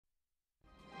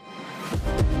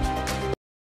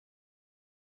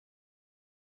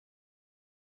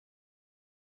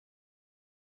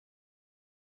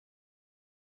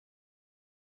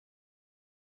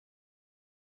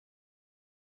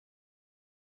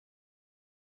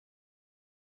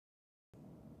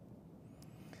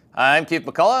I'm Keith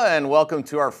McCullough, and welcome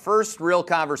to our first real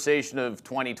conversation of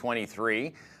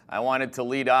 2023. I wanted to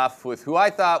lead off with who I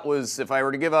thought was, if I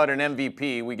were to give out an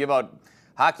MVP, we give out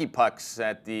hockey pucks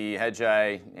at the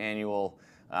Hedgeye annual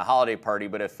holiday party,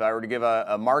 but if I were to give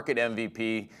a market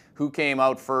MVP, who came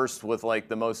out first with like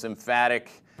the most emphatic,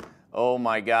 oh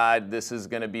my God, this is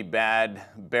going to be bad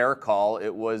bear call,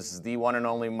 it was the one and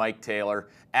only Mike Taylor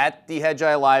at the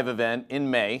Hedgeye Live event in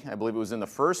May. I believe it was in the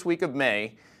first week of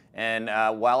May. And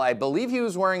while I believe he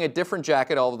was wearing a different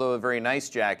jacket, although a very nice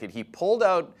jacket, he pulled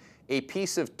out a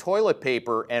piece of toilet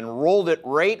paper and rolled it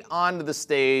right onto the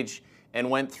stage and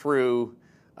went through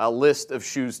a list of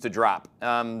shoes to drop.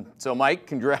 So Mike,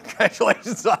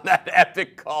 congratulations on that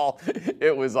epic call.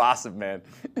 It was awesome, man.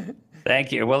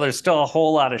 Thank you. Well, there's still a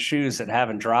whole lot of shoes that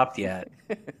haven't dropped yet.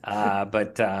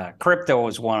 But crypto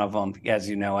was one of them, as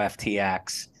you know,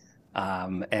 FTX,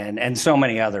 and so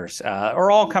many others are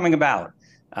all coming about.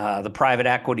 The private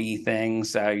equity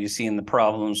things, you see in the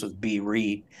problems with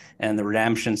BREIT and the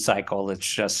redemption cycle that's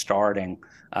just starting.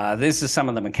 This is some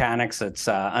of the mechanics that's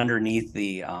underneath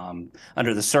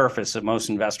under the surface that most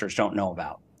investors don't know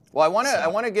about. Well, I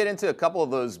want to get into a couple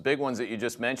of those big ones that you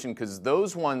just mentioned, because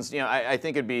those ones, I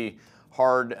think it'd be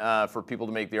hard for people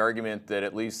to make the argument that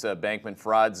at least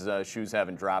Bankman-Fried's shoes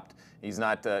haven't dropped. He's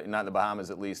not in the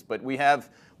Bahamas, at least. But BREIT,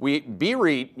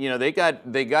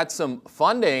 they got some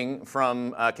funding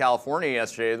from California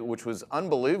yesterday, which was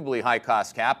unbelievably high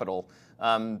cost capital.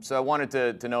 So I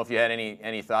wanted to know if you had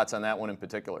any thoughts on that one in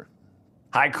particular.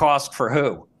 High cost for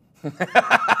who?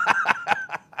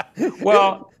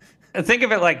 Well, think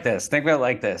of it like this.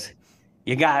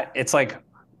 It's like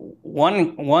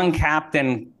one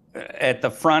captain at the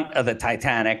front of the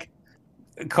Titanic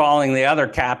calling the other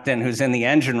captain who's in the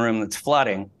engine room that's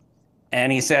flooding.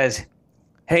 And he says,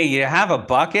 "Hey, you have a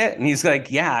bucket?" And he's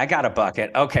like, "Yeah, I got a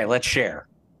bucket. Okay, let's share."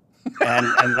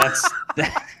 And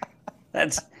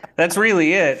that's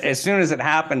really it. As soon as it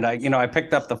happened, I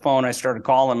picked up the phone, I started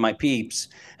calling my peeps,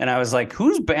 and I was like,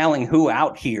 "Who's bailing who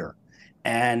out here?"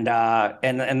 And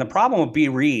the problem with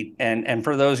BREIT, and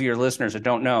for those of your listeners that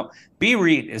don't know,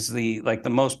 BREIT is the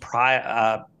most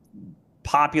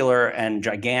popular and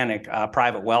gigantic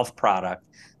private wealth product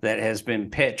that has been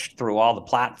pitched through all the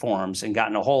platforms and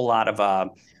gotten a whole lot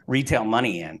of retail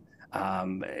money in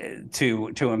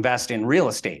to invest in real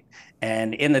estate.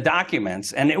 And in the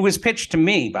documents, and it was pitched to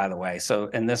me, by the way.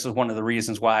 And this is one of the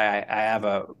reasons why I have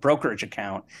a brokerage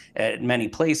account at many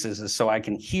places, is so I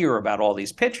can hear about all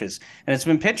these pitches. And it's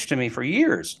been pitched to me for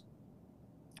years.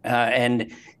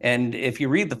 And if you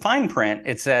read the fine print,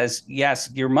 it says, yes,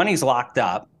 your money's locked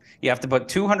up. You have to put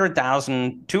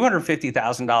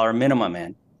 $250,000 minimum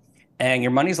in, and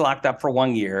your money's locked up for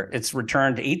 1 year. It's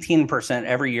returned 18%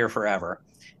 every year forever.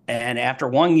 And after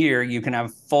 1 year, you can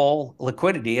have full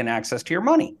liquidity and access to your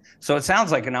money. So it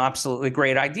sounds like an absolutely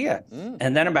great idea.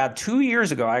 And then about 2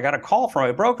 years ago, I got a call from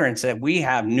a broker and said, "We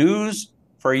have news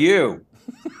for you.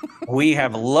 We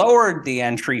have lowered the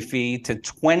entry fee to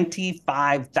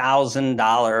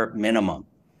 $25,000 minimum."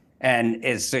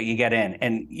 And so you get in.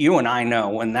 And you and I know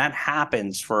when that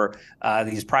happens for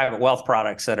these private wealth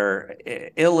products that are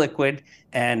illiquid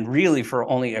and really for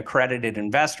only accredited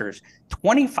investors,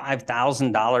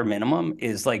 $25,000 minimum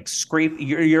is like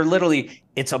you're literally,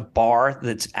 it's a bar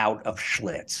that's out of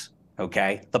Schlitz.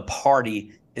 Okay, the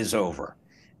party is over.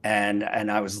 And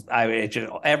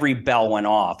every bell went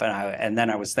off, and then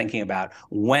I was thinking about,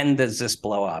 when does this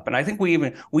blow up? And I think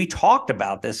we talked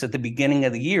about this at the beginning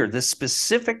of the year. This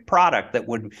specific product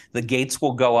the gates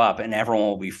will go up and everyone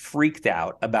will be freaked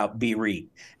out about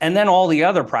BREIT, and then all the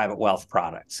other private wealth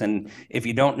products. And if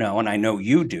you don't know, and I know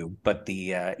you do, but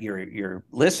your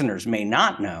listeners may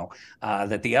not know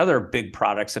that the other big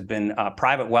products have been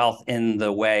private wealth in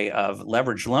the way of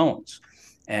leveraged loans.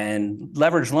 And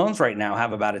leveraged loans right now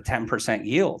have about a 10%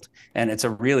 yield, and it's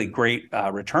a really great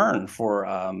return for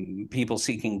people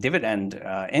seeking dividend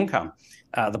income.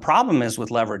 The problem is with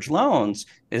leveraged loans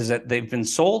is that they've been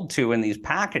sold to in these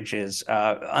packages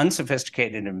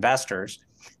unsophisticated investors.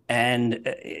 And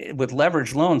with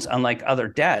leveraged loans, unlike other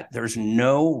debt, there's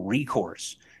no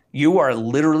recourse. You are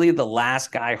literally the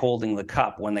last guy holding the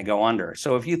cup when they go under.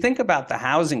 So if you think about the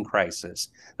housing crisis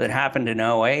that happened in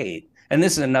 2008, and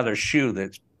this is another shoe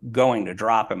that's going to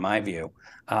drop in my view.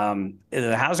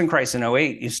 The housing crisis in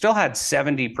 2008, you still had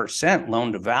 70%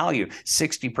 loan to value,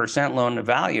 60% loan to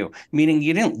value, meaning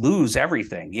you didn't lose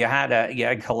everything. You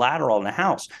had collateral in the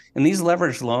house. In these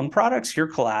leveraged loan products, your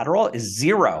collateral is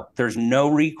zero. There's no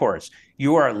recourse.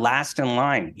 You are last in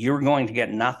line. You're going to get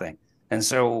nothing. And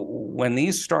so when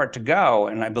these start to go,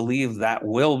 and I believe that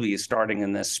will be starting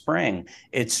in this spring,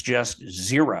 it's just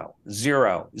zero,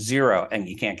 zero, zero, and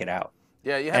you can't get out.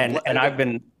 Yeah, you have. And I've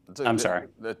been, I'm sorry.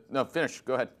 No, finish.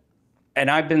 Go ahead.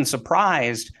 And I've been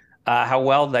surprised how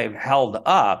well they've held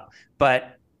up,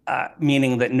 but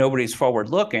meaning that nobody's forward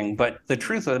looking. But the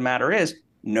truth of the matter is,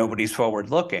 nobody's forward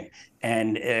looking.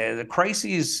 And the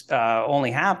crises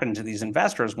only happen to these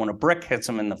investors when a brick hits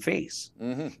them in the face.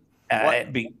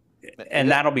 And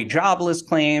that'll be jobless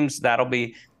claims. That'll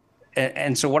be,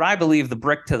 and so what I believe the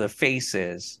brick to the face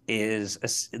is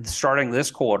starting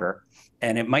this quarter,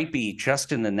 and it might be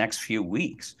just in the next few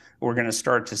weeks, we're going to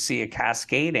start to see a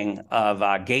cascading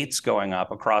of gates going up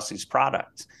across these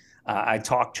products. I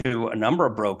talked to a number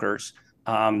of brokers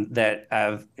that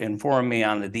have informed me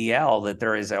on the DL that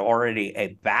there is already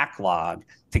a backlog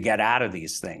to get out of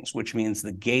these things, which means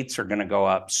the gates are going to go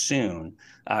up soon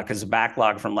because the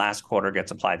backlog from last quarter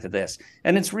gets applied to this.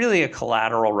 And it's really a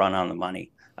collateral run on the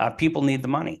money. People need the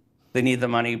money. They need the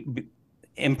money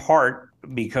in part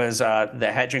because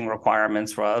the hedging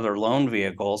requirements for other loan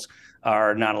vehicles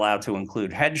are not allowed to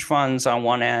include hedge funds on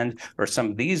one end, or some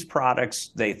of these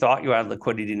products, they thought you had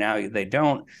liquidity, now they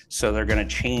don't. So they're going to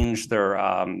change their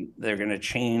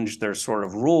sort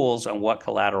of rules on what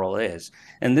collateral is.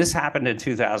 And this happened in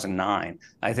 2009.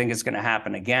 I think it's going to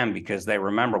happen again because they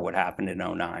remember what happened in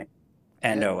 2009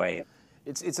 and 2008.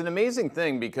 It's an amazing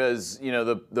thing because, you know,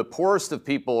 the poorest of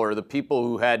people, or the people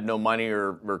who had no money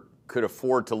or could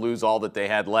afford to lose all that they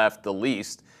had left the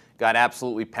least, got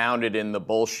absolutely pounded in the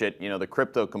bullshit, you know, the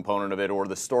crypto component of it, or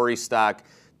the story stock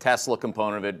Tesla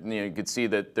component of it. You know, you could see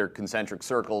that they're concentric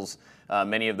circles.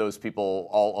 Many of those people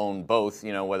all own both,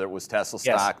 you know, whether it was Tesla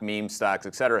stock, meme stocks,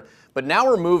 et cetera. But now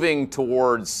we're moving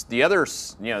towards the other,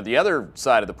 you know, the other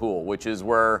side of the pool, which is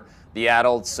where the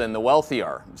adults and the wealthy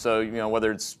are. So, you know,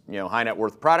 whether it's, you know, high net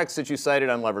worth products that you cited,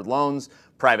 unlevered loans,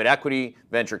 private equity,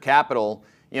 venture capital,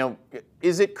 you know,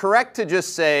 is it correct to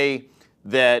just say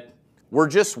that we're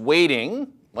just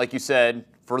waiting, like you said,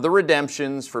 for the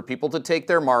redemptions, for people to take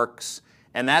their marks,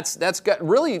 and that's got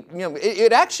really, you know,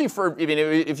 it actually, for, I mean,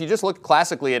 if you just look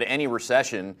classically at any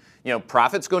recession, you know,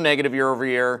 profits go negative year over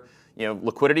year, you know,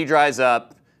 liquidity dries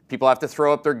up, people have to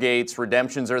throw up their gates,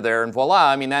 redemptions are there, and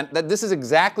voila. I mean, this is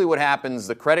exactly what happens.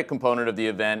 The credit component of the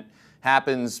event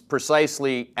happens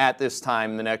precisely at this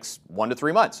time, the next 1 to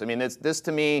 3 months. I mean, this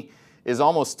to me is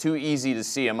almost too easy to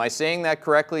see. Am I saying that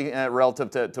correctly relative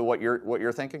to what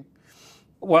you're thinking?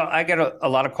 Well, I get a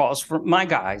lot of calls from my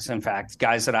guys, in fact,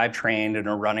 guys that I've trained and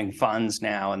are running funds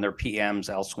now, and they're PMs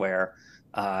elsewhere,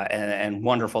 and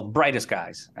wonderful, brightest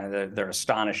guys. They're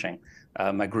astonishing,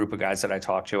 my group of guys that I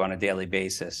talk to on a daily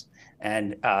basis.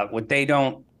 And what they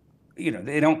don't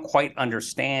quite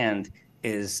understand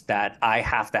is that I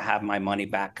have to have my money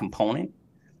back component.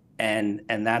 And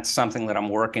that's something that I'm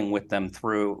working with them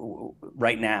through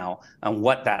right now on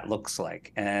what that looks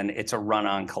like. And it's a run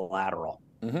on collateral.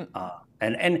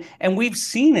 And we've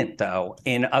seen it, though,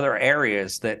 in other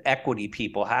areas that equity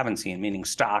people haven't seen, meaning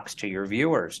stocks to your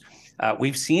viewers.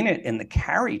 We've seen it in the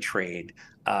carry trade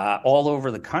all over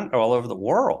the country, all over the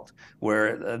world,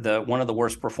 where one of the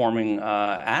worst performing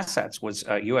assets was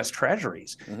U.S.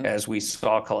 Treasuries, as we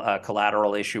saw a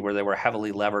collateral issue where they were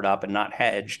heavily levered up and not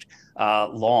hedged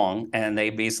long, and they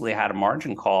basically had a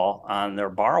margin call on their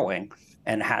borrowing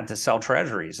and had to sell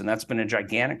Treasuries, and that's been a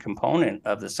gigantic component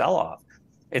of the sell-off.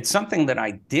 It's something that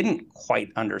I didn't quite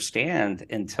understand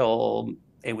until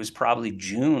it was probably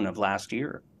June of last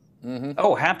year.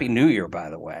 Oh, Happy New Year, by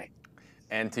the way.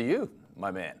 And to you, my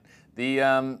man.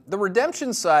 The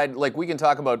redemption side, like, we can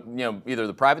talk about, you know, either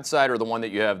the private side or the one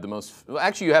that you have the most. Well,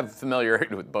 actually, you have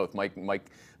familiarity with both. Mike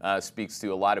speaks to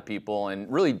a lot of people and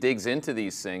really digs into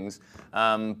these things.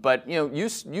 But you know,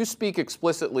 you speak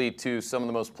explicitly to some of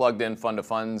the most plugged in fund to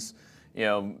funds, you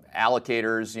know,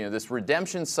 allocators. You know, this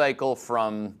redemption cycle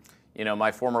from, you know,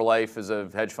 my former life as a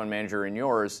hedge fund manager and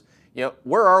yours. You know,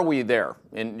 where are we there?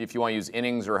 And if you want to use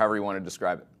innings or however you want to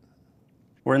describe it.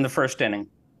 We're in the first inning.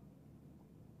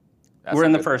 We're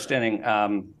in the first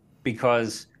inning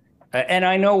because, and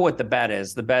I know what the bet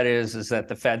is. The bet is that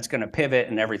the Fed's going to pivot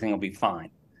and everything will be fine.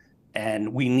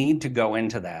 And we need to go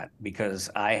into that because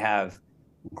I have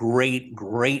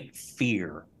great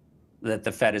fear that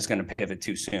the Fed is going to pivot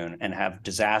too soon and have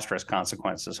disastrous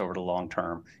consequences over the long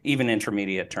term, even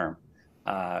intermediate term.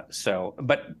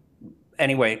 But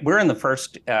anyway, we're in the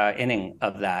first inning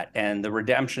of that, and the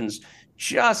redemptions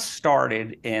just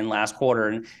started in last quarter.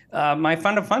 And my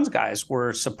fund of funds guys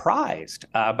were surprised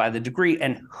by the degree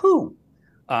and who.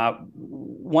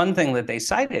 One thing that they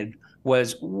cited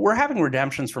was we're having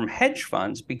redemptions from hedge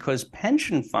funds because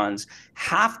pension funds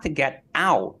have to get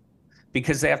out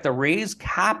because they have to raise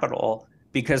capital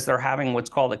because they're having what's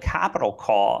called a capital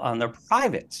call on their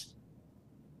privates.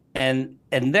 And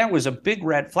that was a big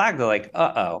red flag. They're like,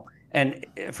 uh-oh. And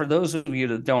for those of you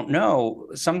that don't know,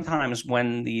 sometimes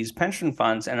when these pension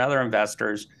funds and other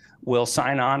investors will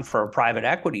sign on for a private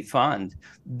equity fund,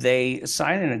 they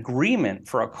sign an agreement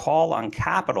for a call on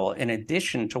capital in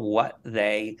addition to what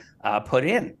they put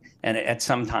in and at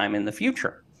some time in the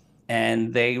future.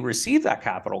 And they receive that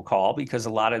capital call because a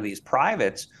lot of these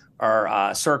privates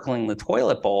are circling the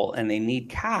toilet bowl and they need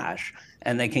cash.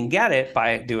 And they can get it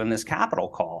by doing this capital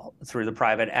call through the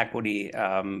private equity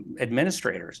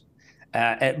administrators.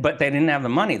 But they didn't have the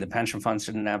money. The pension funds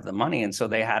didn't have the money. And so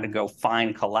they had to go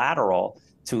find collateral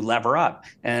to lever up.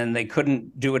 And they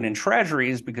couldn't do it in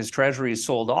treasuries because treasuries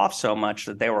sold off so much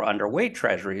that they were underweight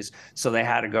treasuries. So they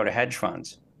had to go to hedge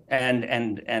funds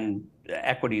and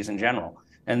equities in general.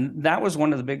 And that was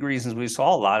one of the big reasons we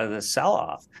saw a lot of this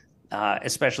sell-off,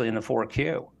 especially in the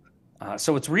 4Q.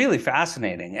 So it's really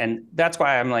fascinating. And that's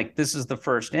why I'm like, this is the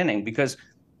first inning, because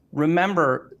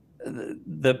remember,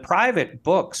 the private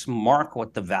books mark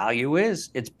what the value is.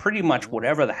 It's pretty much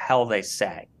whatever the hell they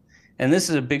say. And this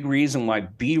is a big reason why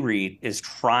BREIT is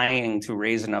trying to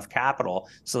raise enough capital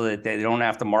so that they don't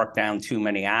have to mark down too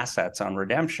many assets on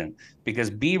redemption.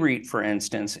 Because BREIT, for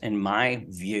instance, in my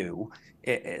view,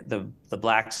 the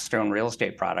Blackstone real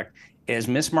estate product, is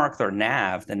mismarked their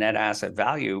NAV, the net asset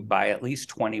value, by at least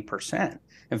 20%.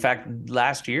 In fact,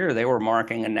 last year, they were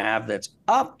marking a NAV that's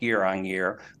up year on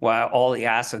year, while all the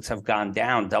assets have gone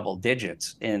down double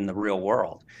digits in the real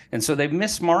world. And so they've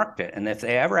mismarked it. And if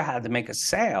they ever had to make a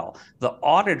sale, the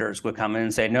auditors would come in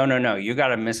and say, no, you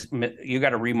got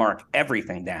to remark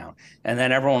everything down. And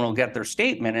then everyone will get their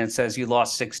statement and it says you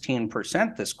lost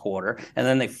 16% this quarter. And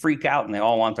then they freak out and they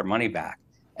all want their money back.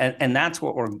 And that's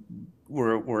what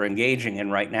we're engaging in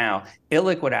right now.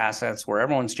 Illiquid assets where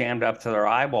everyone's jammed up to their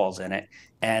eyeballs in it,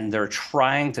 and they're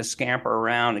trying to scamper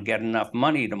around to get enough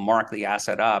money to mark the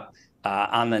asset up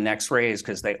on the next raise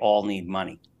because they all need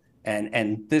money.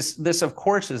 And this, of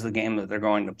course, is the game that they're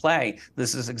going to play.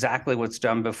 This is exactly what's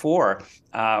done before.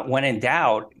 When in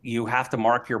doubt, you have to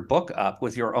mark your book up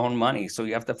with your own money. So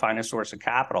you have to find a source of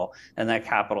capital, and that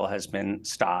capital has been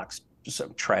stocks,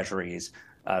 treasuries,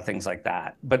 things like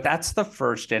that. But that's the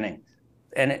first inning.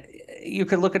 And you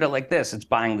could look at it like this. It's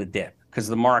buying the dip because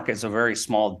the market's a very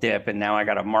small dip, and now I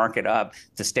got to mark it up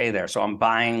to stay there. So I'm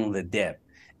buying the dip.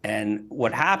 And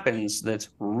what happens that's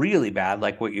really bad,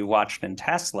 like what you watched in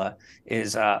Tesla,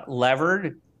 is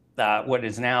levered, what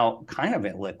is now kind of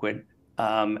illiquid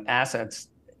assets,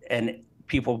 and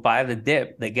people buy the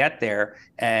dip, they get there,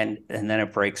 and then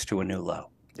it breaks to a new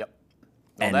low. Yep.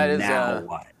 Well, and that is now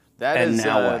what? That and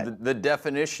is the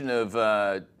definition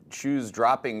of shoes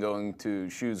dropping going to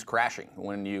shoes crashing.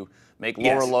 When you make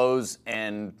lower lows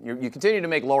and you continue to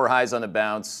make lower highs on the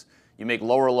bounce, you make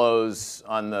lower lows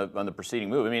on the preceding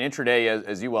move. I mean, intraday,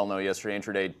 as you well know, yesterday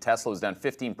intraday, Tesla was down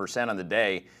 15% on the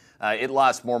day. It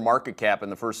lost more market cap in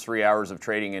the first 3 hours of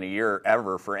trading in a year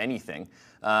ever for anything.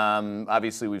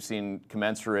 Obviously, we've seen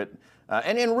commensurate.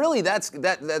 And really, there's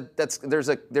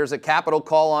a capital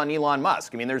call on Elon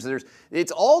Musk. I mean,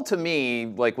 it's all, to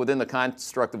me, like within the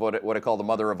construct of what I call the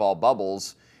mother of all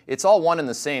bubbles. It's all one and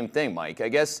the same thing, Mike. I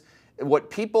guess what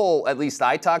people, at least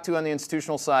I talk to on the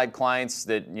institutional side, clients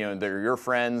that they're your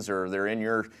friends or they're in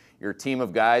your team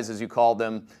of guys, as you call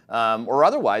them, or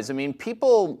otherwise. I mean,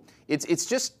 people,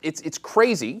 it's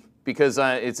crazy. Because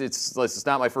it's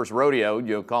not my first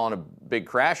rodeo, calling a big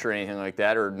crash or anything like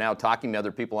that, or now talking to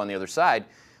other people on the other side.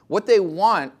 What they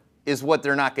want is what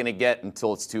they're not going to get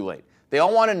until it's too late. They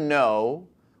all want to know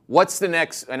what's the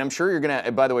next, and I'm sure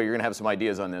by the way, you're going to have some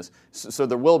ideas on this. So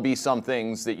there will be some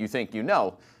things that you think you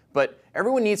know, but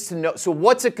everyone needs to know, so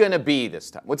what's it going to be this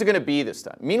time? What's it going to be this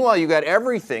time? Meanwhile, you got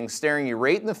everything staring you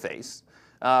right in the face,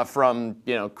 from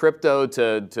crypto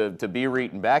to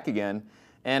BREIT and back again.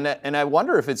 And I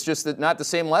wonder if it's just not the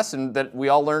same lesson that we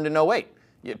all learned in 08.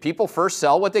 People first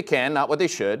sell what they can, not what they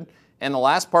should. And the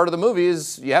last part of the movie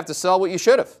is you have to sell what you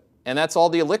should have. And that's all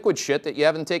the illiquid shit that you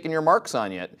haven't taken your marks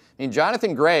on yet. I mean,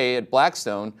 Jonathan Gray at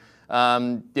Blackstone,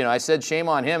 I said shame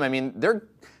on him. I mean, they're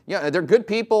good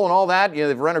people and all that.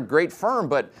 They've run a great firm.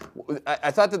 But I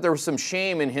thought that there was some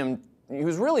shame in him. He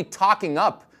was really talking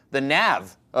up the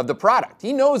NAV of the product.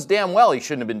 He knows damn well he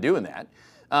shouldn't have been doing that.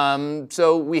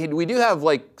 So we do have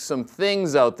like some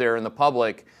things out there in the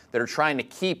public that are trying to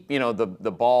keep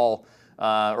the ball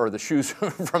or the shoes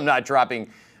from not dropping,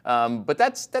 but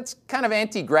that's kind of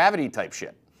anti-gravity type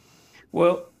shit.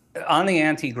 Well, on the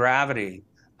anti-gravity,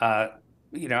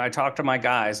 I talk to my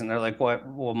guys and they're like, "What?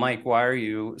 Well, Mike, why are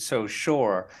you so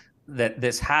sure that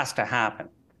this has to happen?"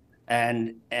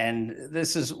 And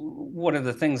this is one of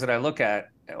the things that I look at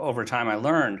over time. I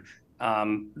learned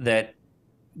that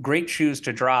great shoes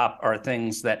to drop are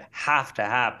things that have to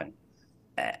happen.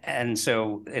 And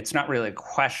so it's not really a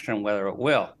question whether it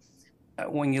will.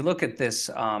 When you look at this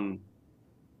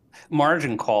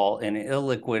margin call in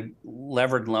illiquid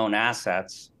levered loan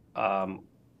assets, and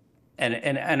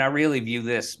I really view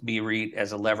this BREIT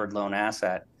as a levered loan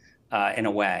asset in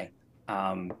a way,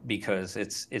 because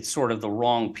it's sort of the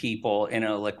wrong people in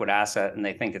a liquid asset and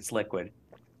they think it's liquid.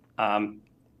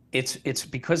 It's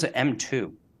because of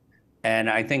M2.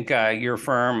 And I think your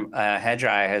firm,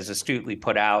 Hedgeye, has astutely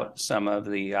put out some of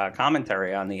the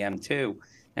commentary on the M2.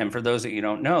 And for those that you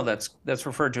don't know, that's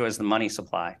referred to as the money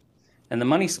supply. And the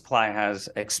money supply has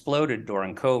exploded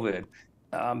during COVID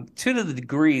to the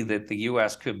degree that the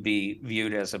U.S. could be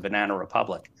viewed as a banana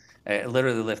republic. It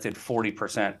literally lifted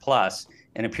 40% plus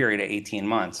in a period of 18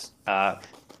 months. A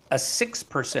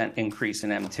 6% increase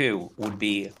in M2 would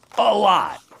be a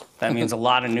lot. That means a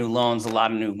lot of new loans, a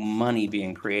lot of new money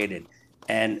being created.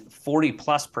 And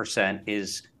 40+%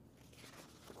 is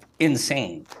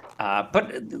insane.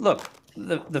 But look,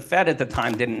 the Fed at the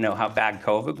time didn't know how bad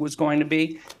COVID was going to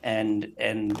be, and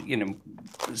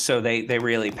so they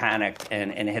really panicked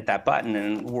and hit that button,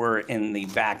 and we're in the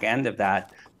back end of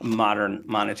that modern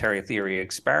monetary theory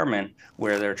experiment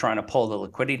where they're trying to pull the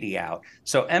liquidity out.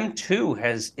 So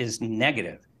M2 is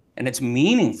negative, and it's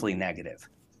meaningfully negative.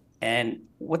 And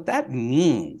what that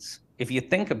means, if you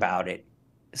think about it,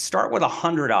 start with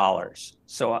 $100.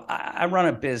 So I run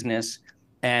a business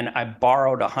and I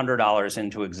borrowed $100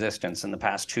 into existence in the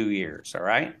past 2 years, all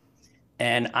right?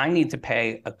 And I need to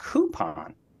pay a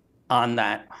coupon on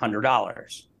that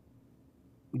 $100.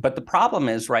 But the problem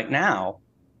is right now,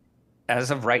 as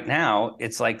of right now,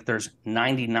 it's like there's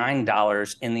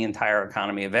 $99 in the entire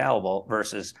economy available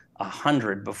versus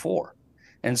 $100 before.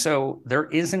 And so there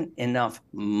isn't enough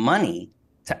money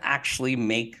to actually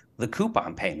make the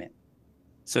coupon payment.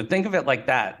 So think of it like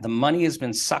that. The money has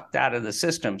been sucked out of the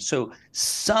system. So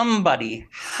somebody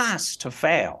has to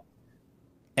fail.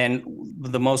 And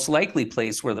the most likely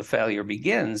place where the failure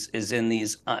begins is in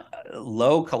these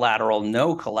low collateral,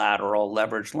 no collateral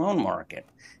leveraged loan market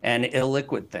and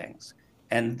illiquid things.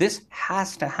 And this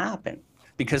has to happen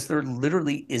because there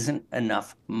literally isn't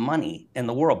enough money in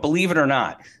the world. Believe it or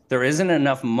not, there isn't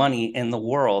enough money in the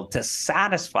world to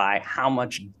satisfy how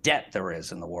much debt there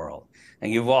is in the world.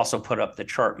 And you've also put up the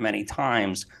chart many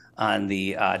times on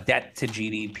the debt to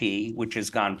GDP, which has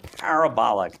gone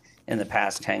parabolic in the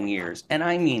past 10 years. And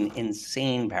I mean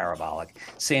insane parabolic.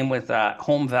 Same with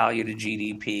home value to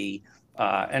GDP.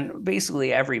 And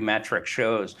basically every metric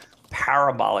shows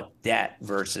parabolic debt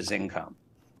versus income.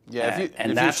 Yeah,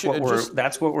 that's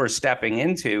what we're stepping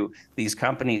into. These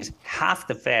companies have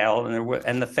to fail,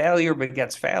 and the failure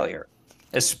begets failure,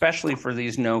 especially for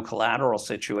these no collateral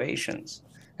situations.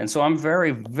 And so I'm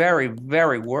very, very,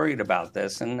 very worried about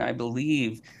this, and I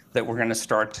believe that we're going to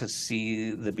start to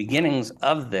see the beginnings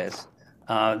of this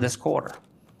this quarter.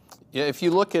 Yeah, if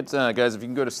you look at, guys, if you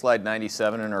can go to slide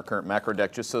 97 in our current macro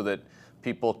deck, just so that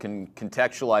people can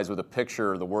contextualize with a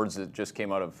picture the words that just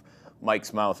came out of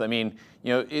Mike's mouth. I mean,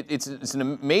 it's an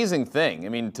amazing thing. I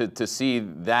mean, to see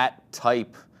that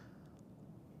type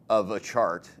of a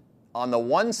chart. On the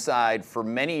one side, for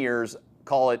many years,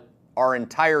 call it our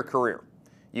entire career.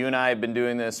 You and I have been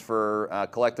doing this for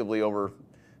collectively over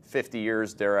 50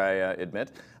 years, dare I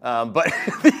admit. But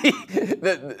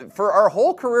for our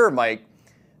whole career, Mike,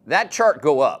 that chart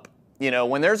go up.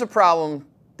 When there's a problem,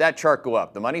 that chart go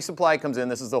up. The money supply comes in.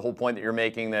 This is the whole point that you're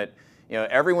making, that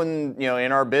everyone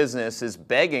in our business is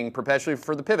begging perpetually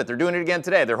for the pivot. They're doing it again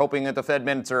today. They're hoping that the Fed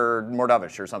minutes are more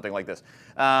dovish or something like this.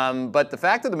 But the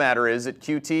fact of the matter is that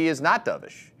QT is not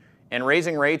dovish. And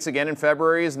raising rates again in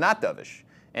February is not dovish.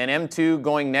 And M2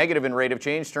 going negative in rate of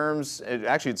change terms,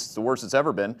 actually it's the worst it's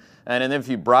ever been. And then if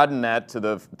you broaden that to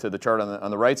the chart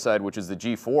on the right side, which is the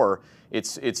G4,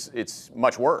 it's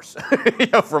much worse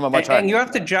from a much higher. And you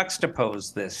have to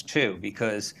juxtapose this too,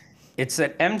 because it's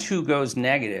that M2 goes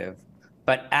negative,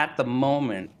 but at the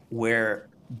moment where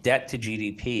debt to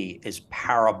GDP is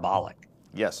parabolic.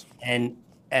 Yes. And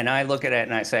I look at it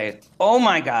and I say, oh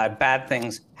my God, bad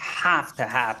things have to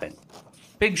happen.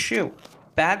 Big shoe.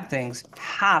 Bad things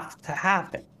have to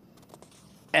happen.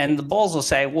 And the bulls will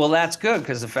say, well, that's good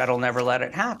because the Fed will never let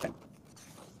it happen.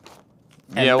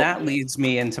 And that leads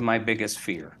me into my biggest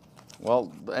fear.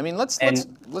 Well, I mean, let's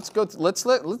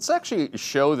actually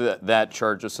show that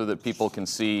chart just so that people can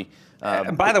see.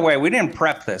 By the way, we didn't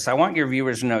prep this. I want your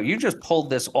viewers to know you just pulled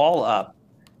this all up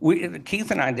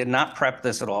Keith and I did not prep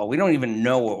this at all. We don't even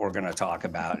know what we're going to talk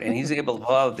about, and he's able to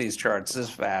pull out these charts this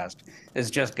fast.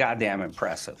 It's just goddamn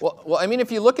impressive. Well, I mean,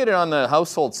 if you look at it on the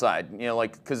household side,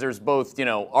 like because there's both,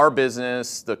 our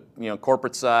business, the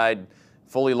corporate side,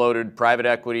 fully loaded private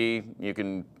equity,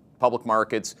 public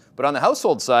markets, but on the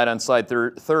household side, on slide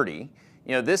 30.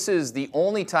 This is the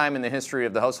only time in the history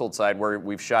of the household side where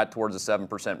we've shot towards a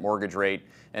 7% mortgage rate,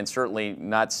 and certainly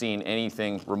not seen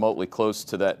anything remotely close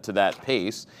to that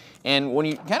pace. And when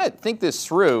you kind of think this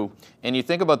through, and you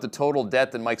think about the total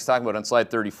debt that Mike's talking about on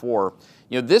slide 34,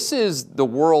 this is the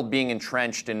world being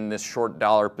entrenched in this short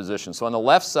dollar position. So on the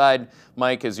left side,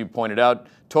 Mike, as you pointed out,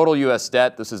 total U.S.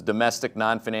 debt. This is domestic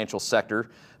non-financial sector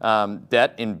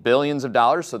debt in billions of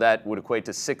dollars. So that would equate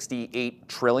to 68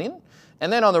 trillion.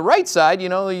 And then on the right side,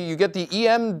 you get the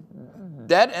EM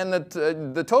debt and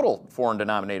the total foreign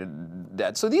denominated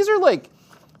debt. So these are like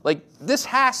this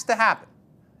has to happen.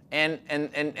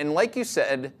 And like you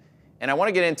said, and I want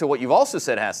to get into what you've also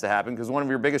said has to happen, because one of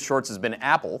your biggest shorts has been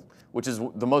Apple, which is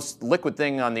the most liquid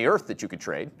thing on the earth that you could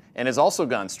trade, and has also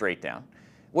gone straight down.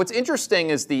 What's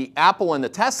interesting is the Apple and the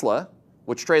Tesla,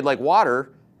 which trade like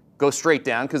water, go straight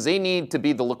down because they need to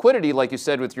be the liquidity, like you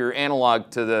said, with your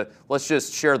analog to the let's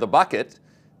just share the bucket,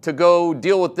 to go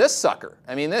deal with this sucker.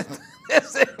 I mean, this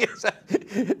thing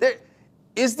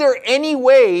is there any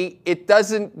way it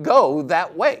doesn't go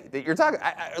that way that you're talking?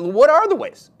 What are the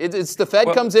ways? It's the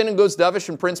Fed comes in and goes dovish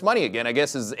and prints money again, I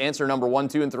guess, is answer number 1,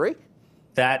 2, and 3.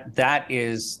 That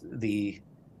is the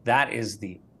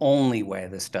only way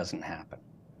this doesn't happen.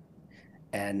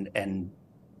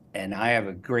 And I have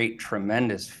a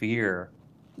tremendous fear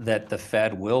that the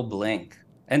Fed will blink.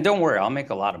 And don't worry, I'll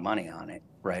make a lot of money on it,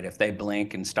 right? If they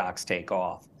blink and stocks take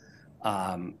off,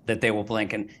 that they will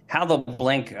blink. And how they'll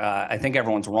blink, I think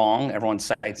everyone's wrong. Everyone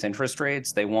cites interest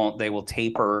rates. They won't. They will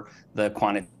taper the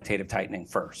quantitative tightening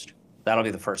first. That'll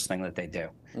be the first thing that they do.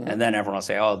 Mm-hmm. And then everyone will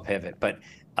say, oh, pivot. But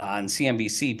on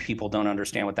CNBC, people don't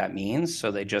understand what that means.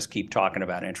 So they just keep talking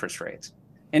about interest rates.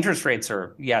 Interest rates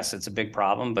are, yes, it's a big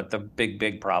problem, but the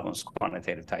big problem is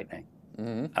quantitative tightening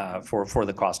for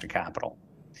the cost of capital.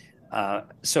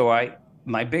 So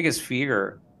my biggest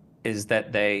fear is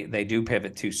that they do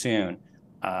pivot too soon.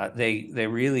 They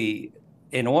really,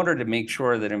 in order to make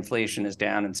sure that inflation is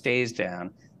down and stays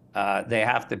down, they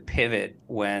have to pivot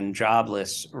when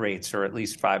jobless rates are at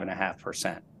least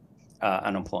 5.5%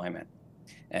 unemployment.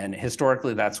 And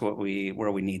historically, that's where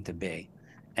we need to be.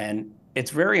 And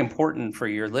it's very important for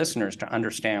your listeners to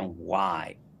understand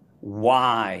why.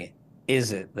 Why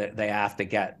is it that they have to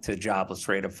get to a jobless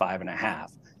rate of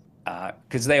 5.5?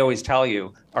 Because they always tell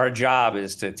you our job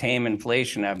is to tame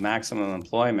inflation, have maximum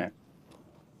employment.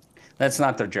 That's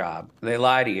not their job. They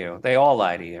lie to you. They all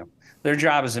lie to you. Their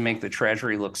job is to make the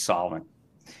Treasury look solvent.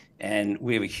 And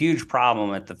we have a huge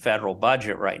problem at the federal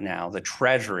budget right now. The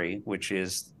Treasury, which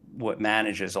is what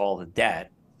manages all the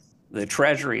debt, the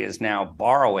Treasury is now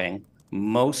borrowing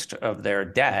most of their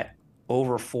debt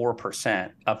over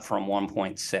 4%, up from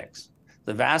 1.6.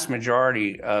 The vast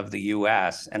majority of the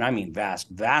U.S., and I mean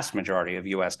vast majority of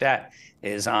U.S. debt,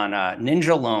 is on a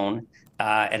ninja loan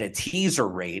at a teaser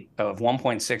rate of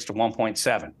 1.6 to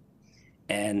 1.7.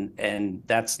 And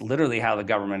that's literally how the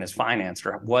government is financed,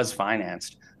 or was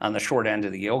financed, on the short end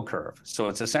of the yield curve. So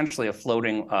it's essentially a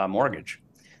floating mortgage.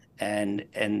 And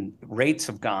rates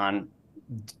have gone,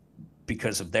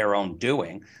 because of their own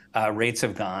doing, rates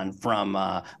have gone from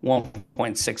 1.6,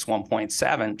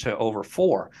 1.7 to over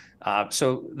 4.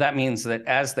 So that means that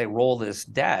as they roll this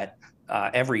debt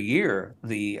every year,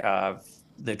 the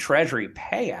Treasury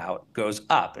payout goes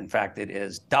up. In fact, it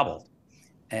is doubled.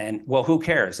 And well, who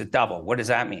cares? It doubled. What does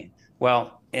that mean?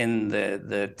 Well, in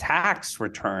the tax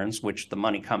returns, which the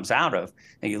money comes out of,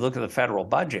 and you look at the federal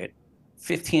budget,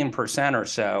 15% or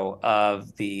so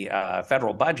of the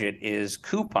federal budget is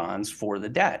coupons for the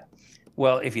debt.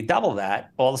 Well, if you double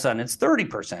that, all of a sudden it's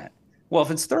 30%. Well,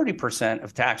 if it's 30%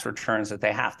 of tax returns that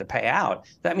they have to pay out,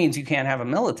 that means you can't have a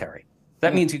military.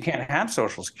 That means you can't have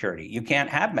Social Security. You can't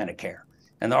have Medicare.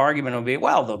 And the argument will be,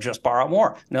 well, they'll just borrow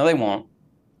more. No, they won't.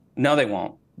 No, they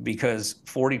won't, because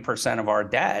 40% of our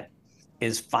debt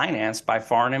is financed by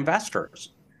foreign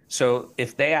investors. So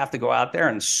if they have to go out there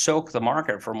and soak the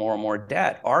market for more and more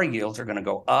debt, our yields are going to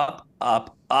go up,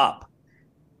 up, up.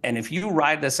 And if you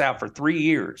ride this out for 3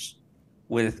 years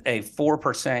with a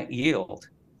 4% yield,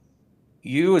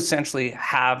 you essentially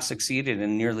have succeeded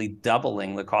in nearly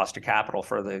doubling the cost of capital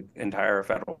for the entire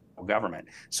federal government.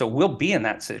 So we'll be in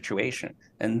that situation.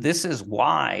 And this is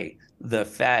why the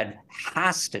Fed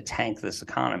has to tank this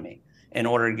economy in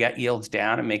order to get yields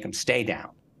down and make them stay down.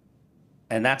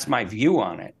 And that's my view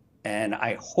on it. And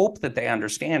I hope that they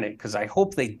understand it, because I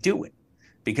hope they do it.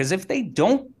 Because if they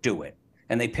don't do it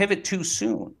and they pivot too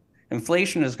soon,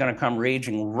 inflation is going to come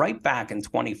raging right back in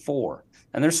 24.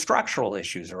 And there's structural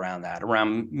issues around that,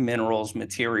 around minerals,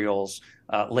 materials,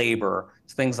 labor,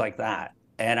 things like that.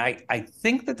 And I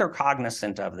think that they're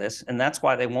cognizant of this, and that's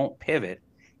why they won't pivot,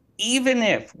 even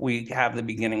if we have the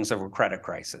beginnings of a credit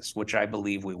crisis, which I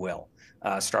believe we will,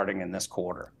 starting in this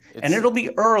quarter. And it'll be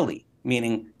early,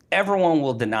 meaning everyone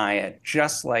will deny it,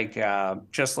 just like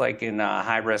in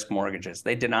high-risk mortgages.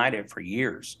 They denied it for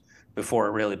years before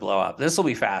it really blew up. This will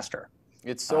be faster.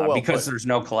 It's so well because put. There's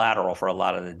no collateral for a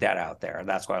lot of the debt out there.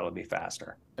 That's why it'll be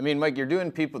faster. I mean, Mike, you're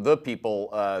doing the people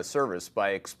service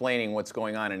by explaining what's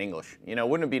going on in English. You know,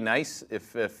 wouldn't it be nice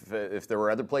if there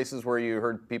were other places where you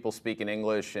heard people speak in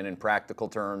English and in practical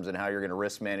terms and how you're going to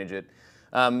risk manage it?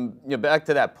 You know, back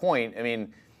to that point. I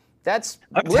mean, that's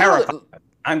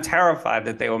I'm terrified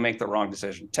that they will make the wrong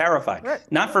decision. Terrified. Right.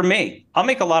 Not for me. I'll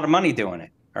make a lot of money doing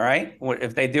it. All right.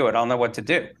 If they do it, I'll know what to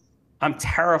do. I'm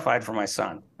terrified for my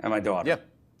son and my daughter.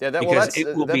 Yeah. Well, that's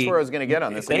where I was going to get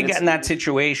on this. If they get in that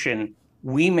situation,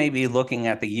 we may be looking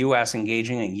at the U.S.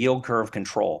 engaging in yield curve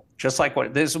control, just like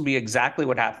this will be exactly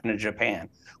what happened in Japan,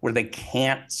 where they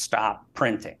can't stop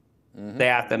printing. Mm-hmm. They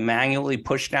have to manually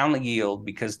push down the yield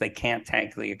because they can't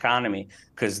tank the economy,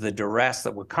 because the duress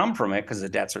that would come from it, because the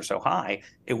debts are so high,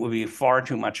 it would be far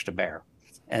too much to bear.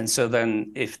 And so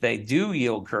then if they do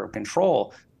yield curve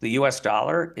control, the U.S.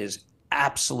 dollar is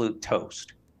absolute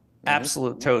toast.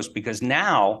 Absolute toast, because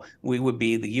now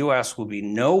the U.S. would be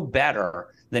no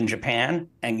better than Japan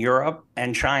and Europe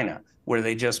and China, where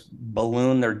they just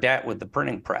balloon their debt with the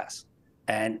printing press.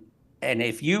 And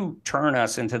if you turn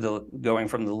us into going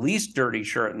from the least dirty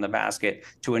shirt in the basket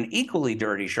to an equally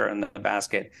dirty shirt in the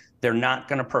basket, they're not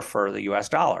going to prefer the U.S.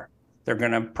 dollar. They're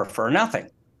going to prefer nothing.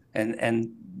 And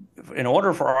in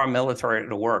order for our military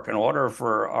to work, in order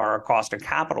for our cost of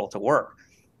capital to work,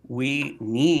 we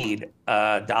need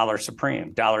dollar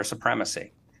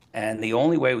supremacy. And the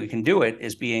only way we can do it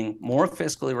is being more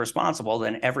fiscally responsible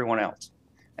than everyone else.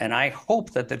 And I hope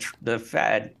that the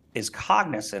Fed is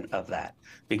cognizant of that,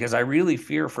 because I really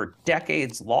fear for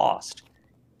decades lost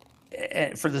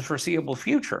for the foreseeable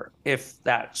future if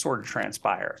that sort of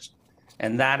transpires.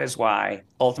 And that is why,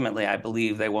 ultimately, I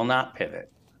believe they will not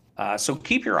pivot. So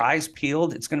keep your eyes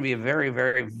peeled. It's going to be a very,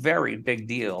 very, very big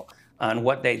deal on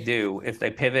what they do if they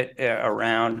pivot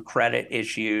around credit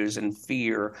issues and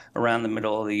fear around the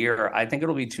middle of the year. I think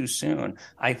it'll be too soon.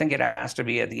 I think it has to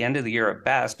be at the end of the year at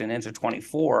best and into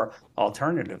 24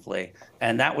 alternatively.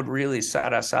 And that would really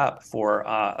set us up for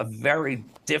a very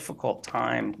difficult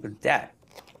time with debt.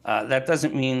 That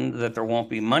doesn't mean that there won't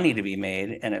be money to be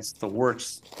made and it's the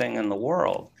worst thing in the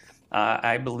world.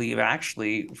 I believe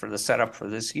actually for the setup for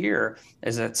this year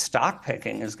is that stock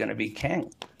picking is going to be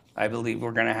king. I believe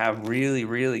we're going to have really,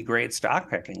 really great stock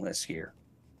picking this year.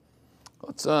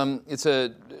 It's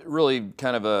a really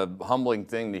kind of a humbling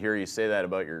thing to hear you say that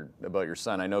about your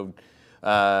son. I know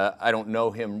I don't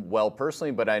know him well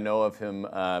personally, but I know of him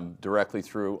directly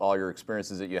through all your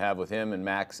experiences that you have with him and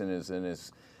Max in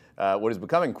his what is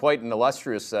becoming quite an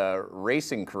illustrious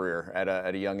racing career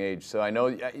at a young age. So I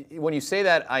know when you say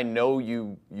that, I know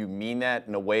you mean that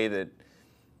in a way that.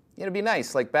 It'd be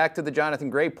nice. Like back to the Jonathan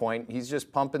Gray point, he's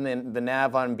just pumping the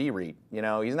NAV on BREIT. You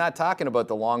know, he's not talking about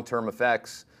the long-term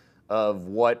effects of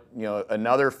what, you know,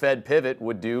 another Fed pivot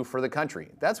would do for the country.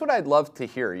 That's what I'd love to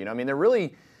hear. You know, I mean,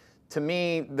 to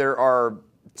me, there are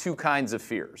two kinds of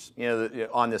fears, you know,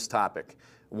 on this topic.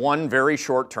 One, very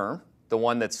short-term, the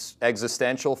one that's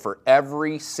existential for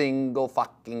every single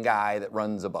fucking guy that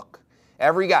runs a book.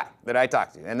 Every guy that I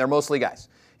talk to, and they're mostly guys.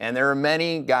 And there are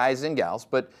many guys and gals,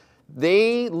 but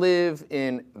they live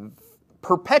in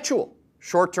perpetual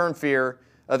short-term fear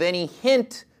of any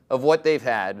hint of what they've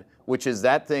had, which is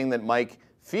that thing that Mike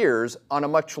fears on a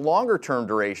much longer-term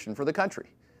duration for the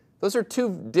country. Those are two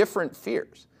different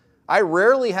fears. I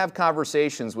rarely have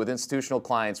conversations with institutional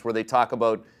clients where they talk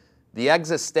about the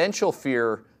existential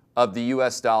fear of the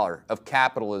US dollar, of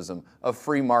capitalism, of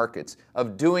free markets,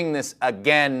 of doing this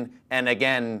again and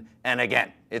again and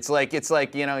again. It's like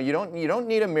you know, you don't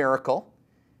need a miracle.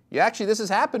 This has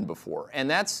happened before, and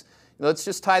let's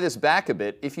just tie this back a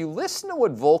bit. If you listen to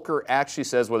what Volcker actually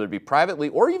says, whether it be privately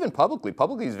or even publicly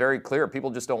he's very clear.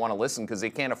 People just don't want to listen because they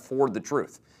can't afford the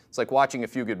truth. It's like watching A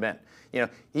Few Good Men. You know,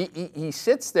 he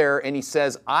sits there and he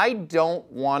says, I don't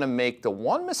want to make the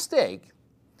one mistake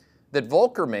that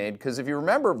Volcker made, because if you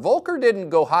remember, Volcker didn't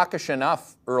go hawkish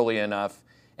enough early enough,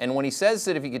 and when he says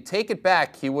that if he could take it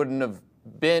back, he didn't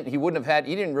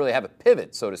really have a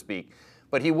pivot, so to speak.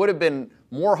 But he would have been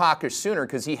more hawkish sooner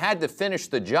because he had to finish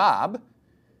the job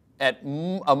at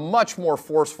a much more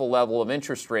forceful level of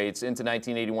interest rates into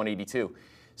 1981-82.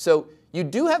 So you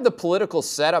do have the political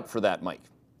setup for that, Mike.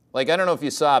 Like, I don't know if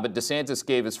you saw, but DeSantis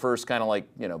gave his first kind of like,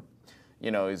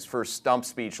 his first stump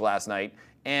speech last night.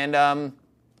 And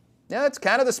yeah, it's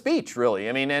kind of the speech, really.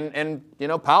 I mean, and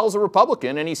Powell's a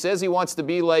Republican, and he says he wants to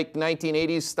be like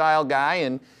 1980s style guy.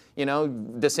 And,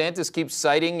 DeSantis keeps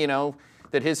citing,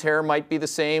 that his hair might be the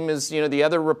same as, the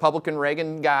other Republican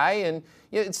Reagan guy. And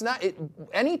it's not,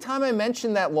 anytime I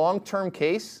mention that long-term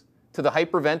case to the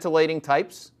hyperventilating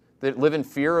types that live in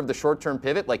fear of the short-term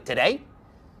pivot, like today,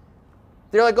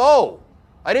 they're like, oh,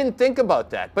 I didn't think about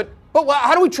that. But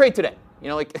how do we trade today?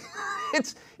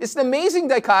 It's an amazing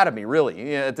dichotomy,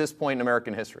 really, at this point in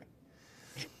American history.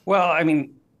 Well, I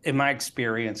mean, in my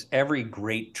experience, every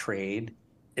great trade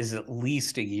is at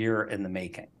least a year in the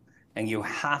making. And you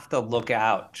have to look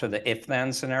out to the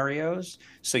if-then scenarios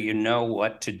so you know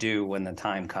what to do when the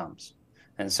time comes.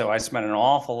 And so I spent an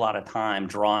awful lot of time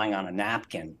drawing on a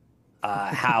napkin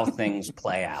how things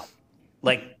play out.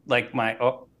 Like my,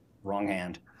 wrong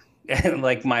hand.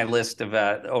 Like my list of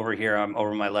over here, I'm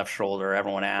over my left shoulder.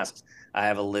 Everyone asks, I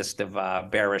have a list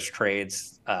of bearish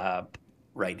trades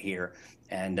right here.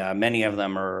 And many of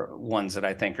them are ones that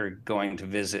I think are going to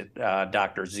visit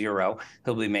Dr. Zero.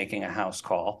 He'll be making a house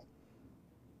call.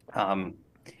 So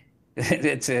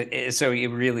you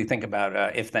really think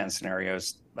about if-then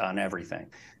scenarios on everything.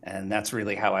 And that's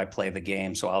really how I play the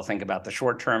game. So I'll think about the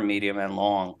short term, medium, and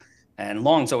long. And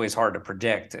long's always hard to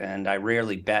predict. And I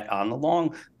rarely bet on the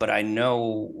long, but I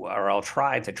know, or I'll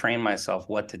try to train myself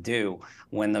what to do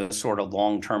when those sort of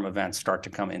long-term events start to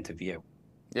come into view.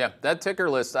 Yeah, that ticker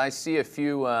list, I see a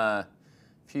few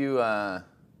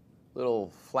little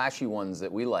flashy ones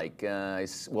that we like.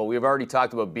 Well, we've already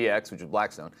talked about BX, which is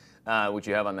Blackstone, which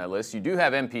you have on that list. You do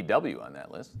have MPW on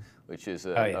that list, which is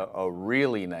a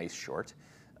really nice short.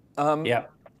 Yeah.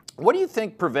 What do you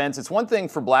think prevents? It's one thing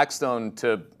for Blackstone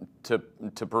to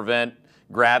prevent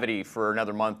gravity for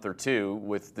another month or two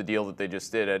with the deal that they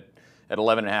just did at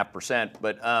 11.5%.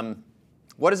 But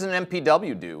what does an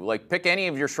MPW do? Like, pick any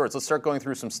of your shorts. Let's start going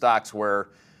through some stocks where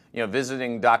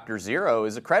visiting Dr. Zero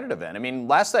is a credit event. I mean,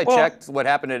 last I checked, what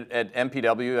happened at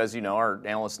MPW, as you know, our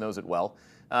analyst knows it well,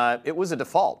 it was a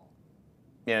default.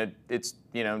 They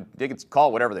can call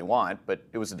it whatever they want, but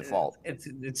it was a default.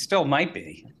 It still might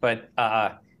be, but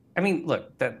I mean,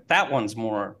 look, that one's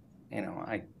more.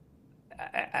 I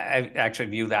actually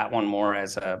view that one more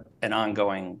as an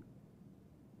ongoing,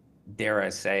 dare I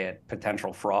say it,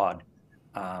 potential fraud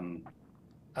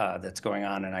that's going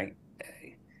on, and I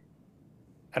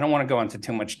don't want to go into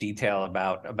too much detail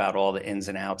about all the ins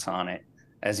and outs on it.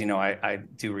 As you know, I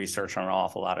do research on an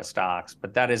awful lot of stocks,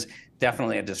 but that is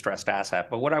definitely a distressed asset.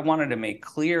 But what I wanted to make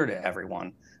clear to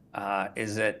everyone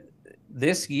is that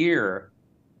this year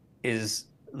is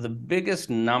the biggest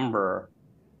number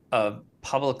of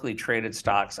publicly traded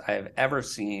stocks I have ever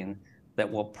seen that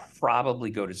will probably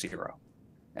go to zero.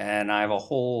 And I have a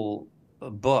whole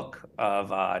book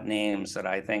of names that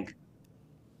I think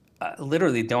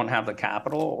literally don't have the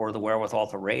capital or the wherewithal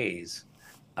to raise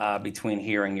between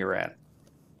here and year end.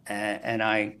 And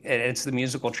it's the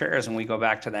musical chairs, and we go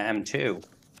back to the M2,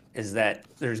 is that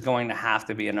there's going to have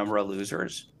to be a number of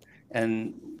losers.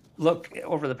 And look,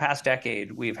 over the past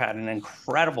decade, we've had an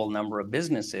incredible number of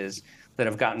businesses that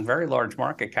have gotten very large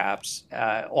market caps,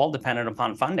 all dependent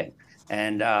upon funding.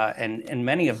 And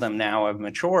many of them now have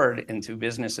matured into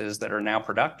businesses that are now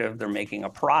productive. They're making a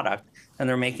product, and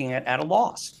they're making it at a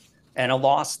loss, and a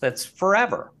loss that's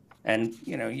forever. And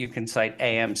you can cite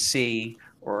AMC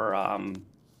or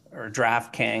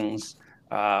DraftKings,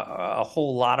 a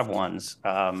whole lot of ones.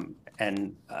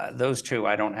 And those two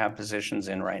I don't have positions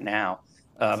in right now.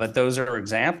 But those are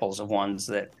examples of ones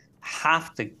that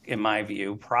have to, in my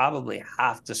view, probably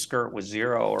have to skirt with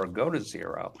zero or go to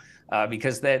zero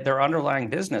because their underlying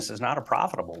business is not a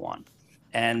profitable one.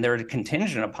 And they're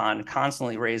contingent upon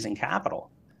constantly raising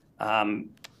capital. And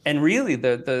really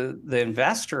the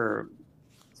investor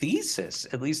thesis,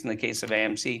 at least in the case of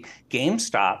AMC,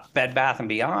 GameStop, Bed Bath &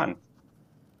 Beyond,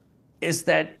 is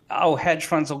that, hedge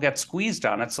funds will get squeezed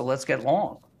on it, so let's get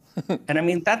long. And I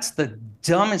mean, that's the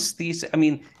dumbest thesis. I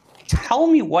mean, tell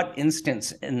me what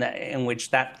instance in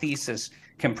which that thesis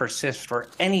can persist for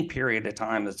any period of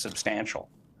time that's substantial.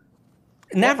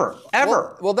 Never,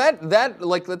 ever. Well, that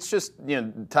like, let's just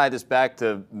tie this back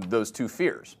to those two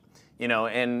fears,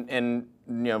 and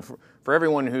for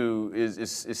everyone who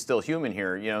is still human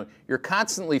here, you're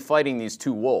constantly fighting these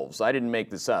two wolves. I didn't make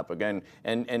this up again,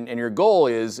 and your goal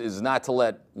is not to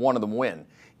let one of them win.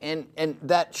 And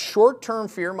that short-term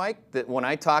fear, Mike, that when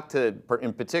I talk to,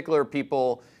 in particular,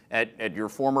 people at your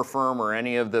former firm or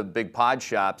any of the big pod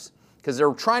shops, because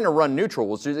they're trying to run neutral,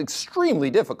 which is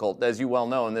extremely difficult, as you well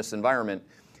know, in this environment.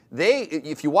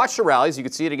 If you watch the rallies, you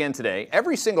could see it again today,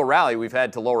 every single rally we've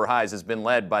had to lower highs has been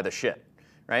led by the shit,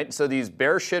 right? So these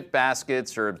bear shit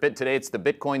baskets, or today it's the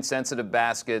Bitcoin sensitive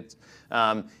baskets,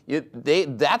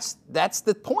 that's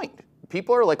the point.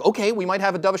 People are like, okay, we might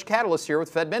have a dovish catalyst here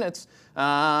with Fed minutes.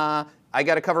 I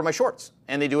got to cover my shorts.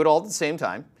 And they do it all at the same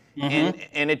time.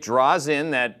 And it draws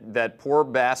in that poor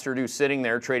bastard who's sitting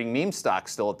there trading meme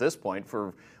stocks still at this point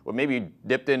for what maybe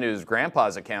dipped into his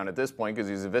grandpa's account at this point because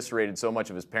he's eviscerated so much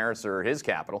of his parents or his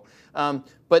capital.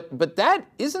 But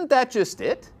isn't that just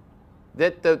it?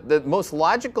 That the most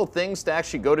logical things to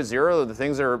actually go to zero are the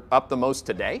things that are up the most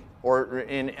today or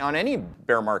on any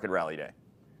bear market rally day?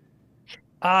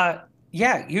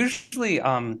 Yeah, usually,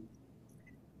 I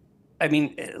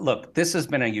mean, look, this has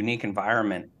been a unique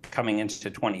environment coming into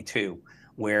 22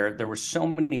 where there were so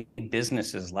many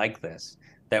businesses like this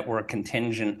that were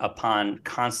contingent upon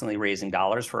constantly raising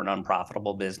dollars for an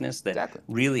unprofitable business that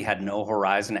really had no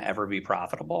horizon to ever be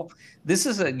profitable. This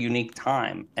is a unique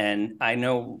time. And I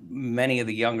know many of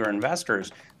the younger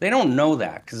investors, they don't know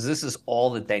that because this is all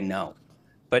that they know.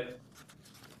 But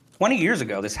 20 years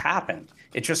ago, this happened.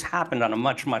 It just happened on a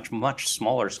much, much, much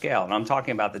smaller scale. And I'm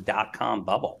talking about the dot-com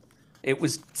bubble. It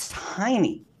was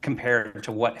tiny compared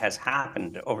to what has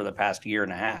happened over the past year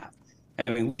and a half.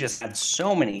 I mean, we just had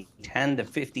so many $10 to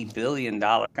 $50 billion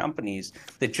companies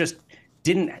that just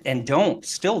didn't and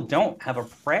still don't have a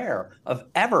prayer of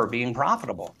ever being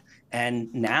profitable.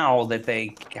 And now that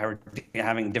they are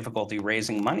having difficulty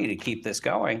raising money to keep this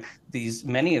going,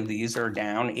 many of these are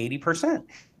down 80%.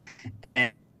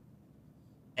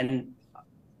 And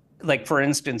like, for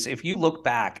instance, if you look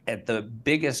back at the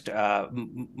biggest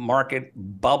market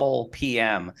bubble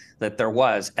PM that there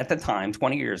was at the time,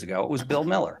 20 years ago, it was Bill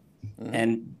Miller.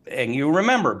 And you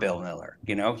remember Bill Miller,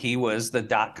 he was the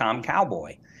dot-com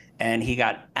cowboy, and he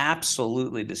got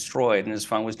absolutely destroyed, and his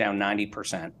fund was down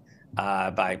 90%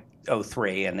 by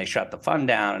 2003, and they shut the fund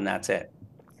down, and that's it.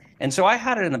 And so I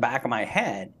had it in the back of my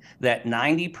head that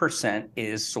 90%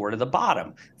 is sort of the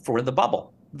bottom for the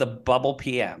bubble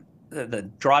PM. The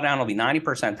drawdown will be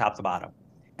 90% top to bottom.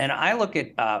 And I look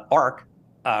at ARK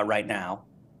right now,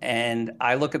 and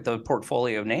I look at the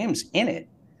portfolio of names in it,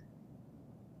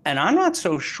 and I'm not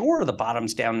so sure the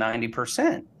bottom's down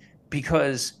 90%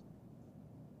 because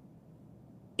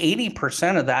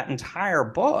 80% of that entire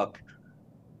book,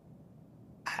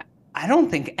 I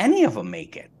don't think any of them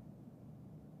make it.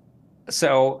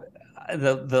 So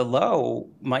the low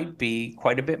might be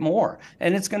quite a bit more.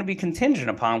 And it's going to be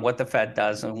contingent upon what the Fed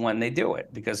does and when they do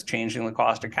it, because changing the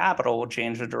cost of capital will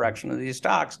change the direction of these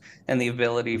stocks and the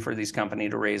ability for these companies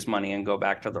to raise money and go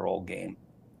back to their old game.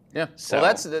 Yeah, so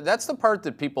well, that's the part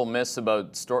that people miss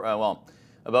about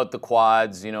about the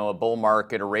quads. A bull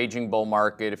market, a raging bull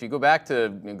market. If you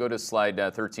go to slide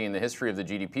 13, the history of the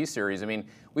GDP series. I mean,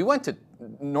 we went to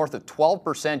north of 12%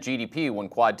 GDP when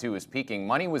Quad 2 was peaking.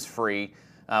 Money was free.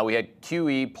 We had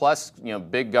QE plus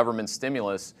big government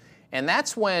stimulus, and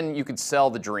that's when you could sell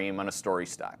the dream on a story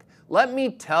stock. Let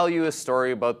me tell you a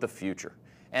story about the future,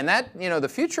 and that the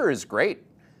future is great.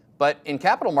 But in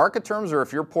capital market terms, or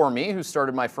if you're poor me who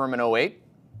started my firm in 2008,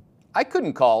 I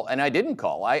couldn't call, and I didn't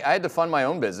call. I had to fund my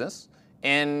own business,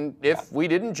 and if we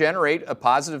didn't generate a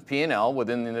positive P&L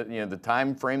within the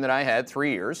time frame that I had,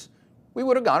 3 years, we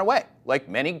would have gone away, like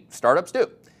many startups do,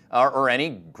 or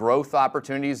any growth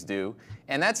opportunities do.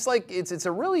 And that's it's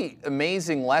a really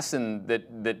amazing lesson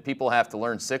that people have to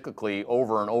learn cyclically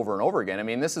over and over and over again. I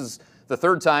mean, this is the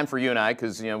third time for you and I,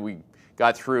 because we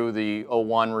got through the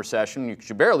 2001 recession. You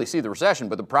could barely see the recession,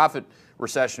 but the profit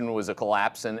recession was a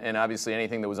collapse, and obviously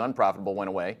anything that was unprofitable went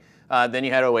away. Then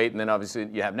you had 2008, and then obviously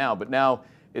you have now. But now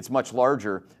it's much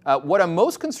larger. What I'm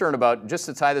most concerned about, just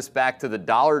to tie this back to the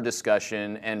dollar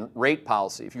discussion and rate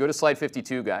policy, if you go to slide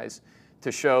 52, guys,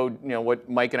 to show what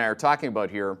Mike and I are talking about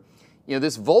here,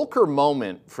 this Volcker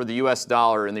moment for the U.S.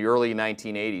 dollar in the early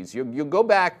 1980s, you go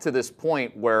back to this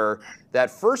point where that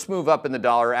first move up in the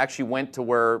dollar actually went to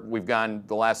where we've gone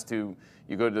the last two.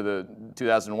 You go to the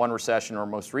 2001 recession or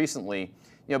most recently.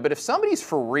 But if somebody's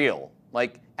for real,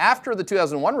 like after the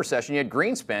 2001 recession, you had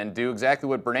Greenspan do exactly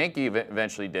what Bernanke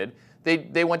eventually did.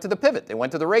 They went to the pivot. They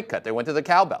went to the rate cut. They went to the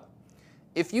cowbell.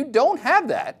 If you don't have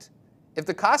that, if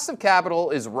the cost of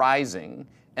capital is rising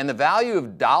and the value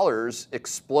of dollars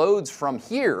explodes from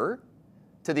here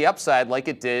to the upside like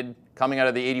it did coming out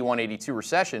of the 81-82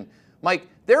 recession, Mike,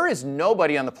 there is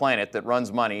nobody on the planet that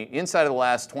runs money inside of the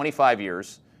last 25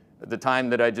 years, the time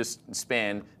that I just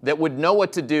spanned, that would know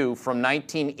what to do from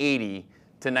 1980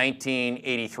 to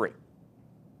 1983.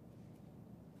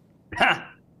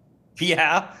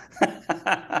 Yeah.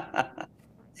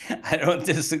 I don't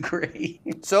disagree.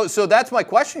 So that's my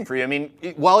question for you. I mean,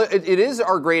 while it is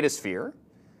our greatest fear,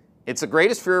 it's the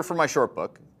greatest fear for my short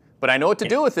book, but I know what to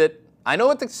do with it. I know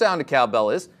what the sound of cowbell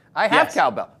is. I have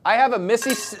cowbell. I have a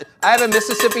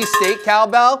Mississippi State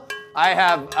cowbell. I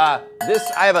have I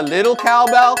have a little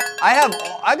cowbell.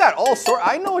 I got all sorts.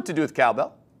 I know what to do with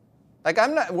cowbell. Like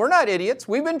we're not idiots.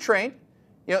 We've been trained.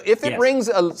 You know, if it rings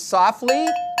softly,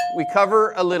 we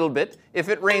cover a little bit. If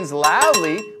it rains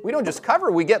loudly, we don't just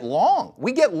cover, we get long.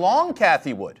 We get long,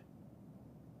 Kathy Wood.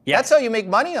 Yes. That's how you make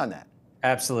money on that.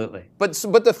 Absolutely. But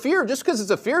the fear, just because it's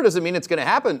a fear doesn't mean it's going to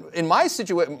happen. In my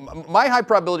situation, my high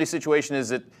probability situation is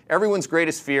that everyone's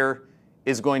greatest fear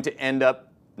is going to end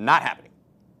up not happening.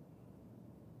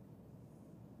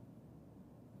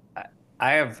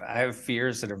 I have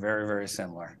fears that are very, very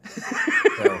similar.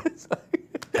 So,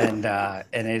 and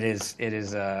it is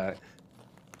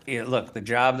look, the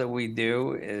job that we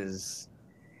do is,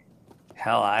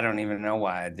 hell, I don't even know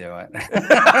why I do it.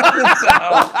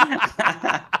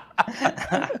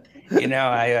 So, you know,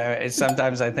 I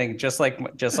sometimes I think just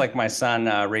like my son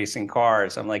racing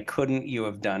cars, I'm like, couldn't you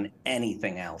have done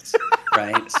anything else,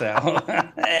 right? So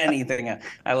anything else.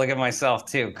 I look at myself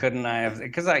too. Couldn't I have?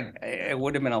 Because it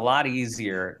would have been a lot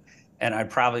easier, and I'd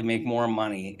probably make more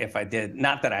money if I did.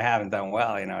 Not that I haven't done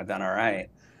well, you know, I've done all right.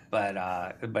 But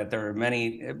there are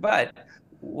many. But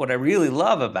what I really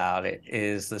love about it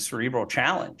is the cerebral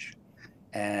challenge,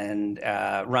 and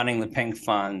running the Pink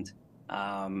Fund,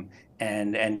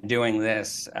 and doing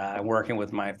this, working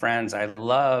with my friends. I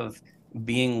love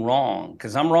being wrong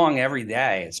because I'm wrong every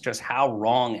day. It's just how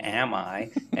wrong am I,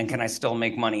 and can I still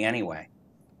make money anyway?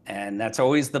 And that's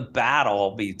always the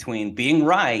battle between being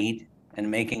right and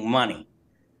making money.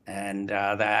 And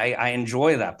I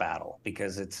enjoy that battle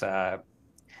because it's.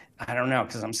 I don't know,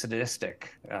 because I'm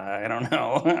sadistic. I don't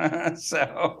know.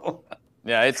 So.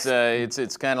 Yeah, it's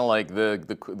kind of like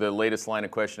the latest line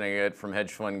of questioning I get from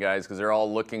hedge fund guys, because they're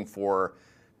all looking for,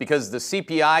 because the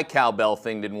CPI cowbell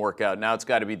thing didn't work out. Now it's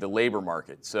got to be the labor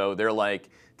market. So they're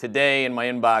like, today in my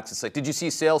inbox, it's like, did you see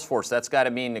Salesforce? That's got to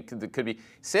mean it could be.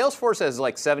 Salesforce has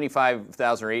like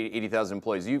 75,000 or 80,000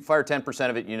 employees. You fire 10%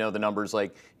 of it, you know the number's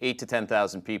like 8 to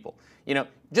 10,000 people. You know,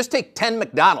 just take 10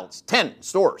 McDonald's, 10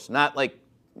 stores, not like,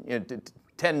 you know,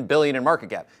 10 billion in market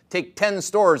cap. Take 10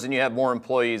 stores and you have more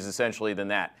employees essentially than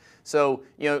that. So,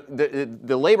 you know,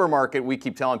 the labor market, we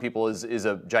keep telling people, is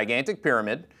a gigantic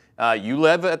pyramid. You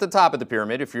live at the top of the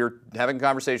pyramid if you're having a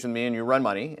conversation with me and you run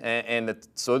money, and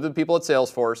so do the people at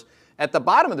Salesforce. At the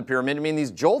bottom of the pyramid, I mean,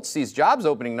 these jobs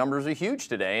opening numbers are huge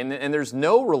today, and there's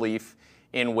no relief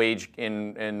in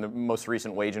the most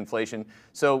recent wage inflation.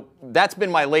 So that's been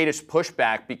my latest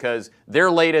pushback, because their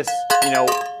latest, you know,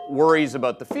 worries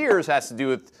about the fears has to do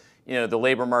with, you know, the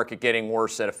labor market getting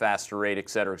worse at a faster rate, et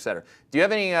cetera, et cetera. Do you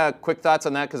have any quick thoughts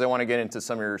on that? Because I want to get into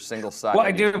some of your single stock. Well,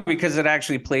 ideas. I do, because it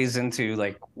actually plays into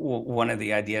like one of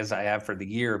the ideas I have for the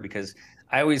year, because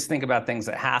I always think about things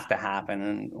that have to happen.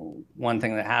 And one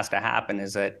thing that has to happen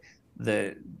is that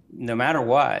no matter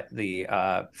what, the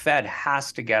Fed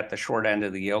has to get the short end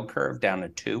of the yield curve down to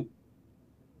 2.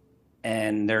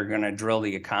 And they're going to drill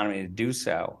the economy to do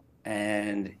so.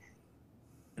 And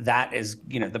that is,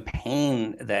 you know, the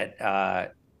pain that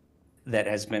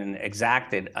has been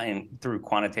exacted through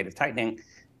quantitative tightening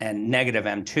and negative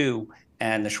M2,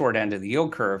 and the short end of the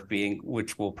yield curve being,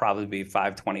 which will probably be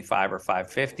 525 or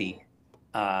 550%.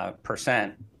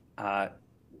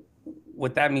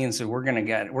 What that means is we're going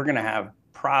to have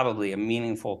probably a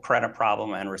meaningful credit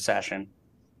problem and recession.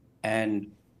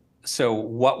 And so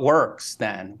what works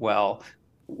then? Well,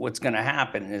 what's going to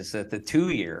happen is that the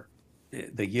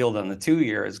yield on the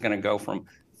 2-year is going to go from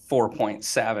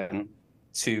 4.7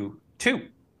 to 2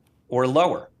 or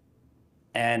lower.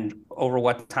 And over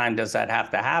what time does that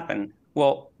have to happen?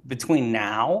 Well, between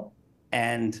now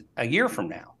and a year from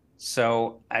now.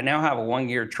 So I now have a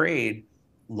 1-year trade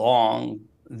long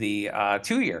the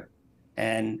 2-year.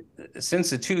 And since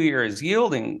the 2-year is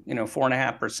yielding, you know,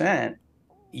 4.5%,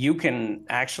 you can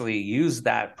actually use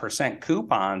that percent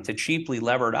coupon to cheaply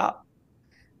lever it up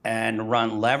and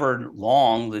run levered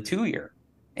long the 2-year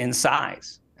in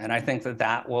size. And I think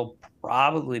that will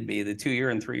probably be the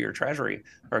 2-year and 3-year treasury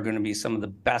are going to be some of the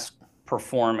best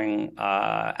performing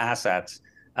assets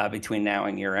between now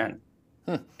and year end.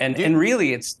 And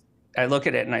really, I look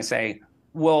at it and I say,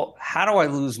 well, how do I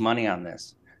lose money on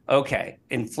this? Okay,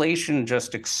 inflation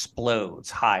just explodes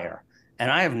higher.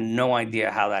 And I have no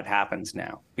idea how that happens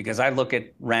now, because I look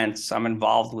at rents. I'm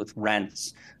involved with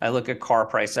rents. I look at car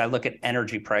prices. I look at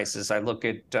energy prices. I look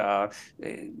at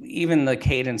even the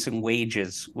cadence in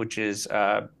wages, which is,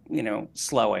 you know,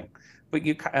 slowing. but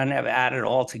you kind of add it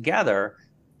all together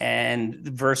and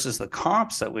versus the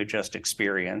comps that we just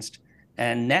experienced.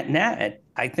 And net,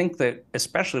 I think that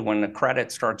especially when the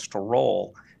credit starts to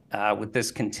roll with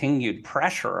this continued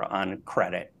pressure on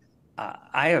credit,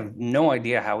 I have no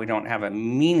idea how we don't have a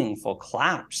meaningful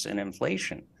collapse in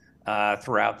inflation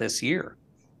throughout this year.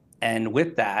 And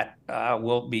with that,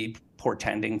 we'll be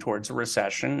portending towards a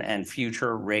recession and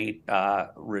future rate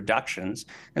reductions.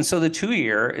 And so the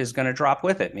 2-year is going to drop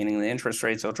with it, meaning the interest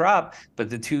rates will drop, but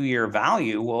the 2-year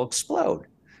value will explode.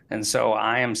 And so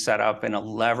I am set up in a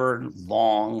levered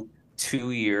long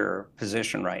 2-year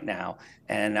position right now.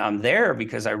 And I'm there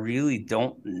because I really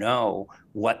don't know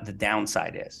what the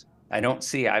downside is. I don't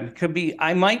see, I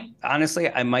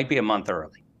might be a month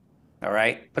early. All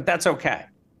right. But that's okay.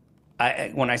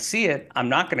 When I see it, I'm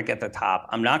not going to get the top.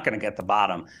 I'm not going to get the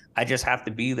bottom. I just have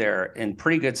to be there in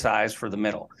pretty good size for the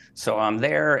middle. So I'm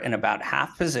there in about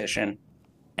half position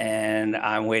and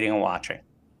I'm waiting and watching.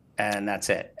 And that's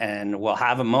it. And we'll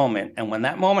have a moment. And when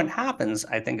that moment happens,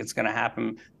 I think it's going to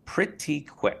happen pretty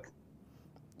quick.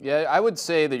 Yeah, I would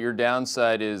say that your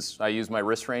downside is I use my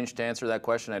risk range to answer that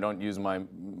question. I don't use my,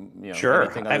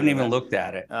 Sure. I haven't even looked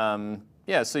at it.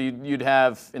 Yeah, so you'd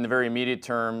have in the very immediate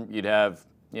term, you'd have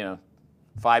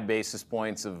 5 basis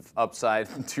points of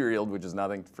upside to your yield, which is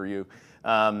nothing for you.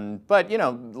 But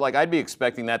like I'd be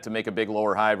expecting that to make a big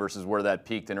lower high versus where that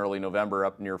peaked in early November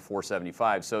up near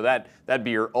 475. So that'd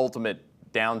be your ultimate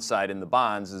downside in the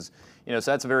bonds is, so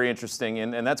that's very interesting.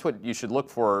 And that's what you should look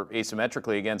for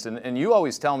asymmetrically against. And you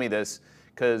always tell me this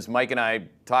because Mike and I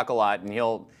talk a lot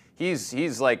and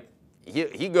he's like,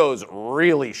 he goes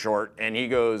really short and he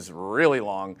goes really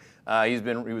long. He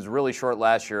was really short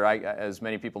last year. As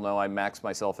many people know, I maxed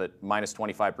myself at minus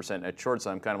 25% at short,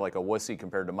 so I'm kind of like a wussy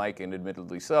compared to Mike, and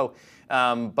admittedly so.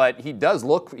 But he does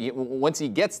look, once he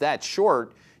gets that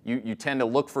short, you tend to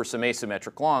look for some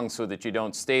asymmetric longs so that you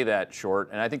don't stay that short.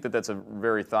 And I think that that's a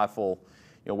very thoughtful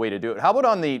way to do it. How about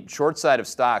on the short side of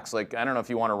stocks? Like, I don't know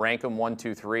if you want to rank them 1,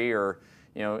 2, 3 or,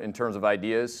 in terms of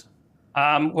ideas.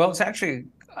 Well, it's actually,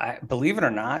 believe it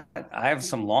or not, I have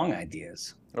some long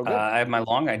ideas. Okay. I have my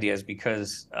long ideas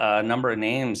because a number of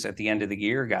names at the end of the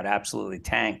year got absolutely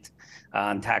tanked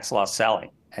on tax loss selling.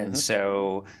 And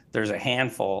so there's a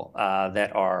handful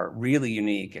that are really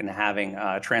unique in having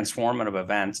transformative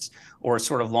events or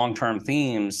sort of long-term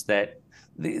themes that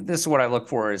this is what I look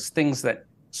for is things that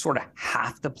sort of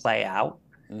have to play out.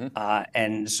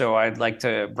 And so I'd like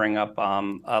to bring up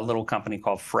a little company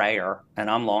called Freyr, and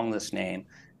I'm long this name,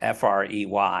 Frey.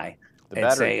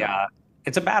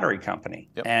 It's a battery company,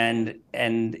 yep. and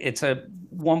it's a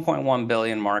 1.1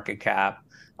 billion market cap,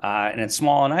 and it's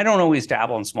small. And I don't always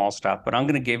dabble in small stuff, but I'm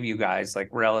going to give you guys like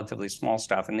relatively small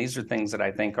stuff. And these are things that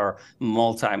I think are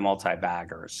multi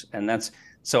baggers. And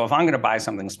so if I'm going to buy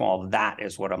something small, that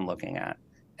is what I'm looking at.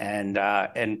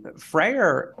 And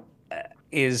Freyr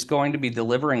is going to be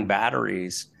delivering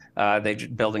batteries. They're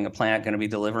building a plant going to be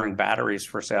delivering batteries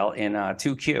for sale in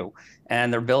 2Q.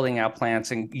 And they're building out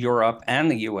plants in Europe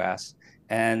and the US.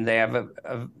 And they have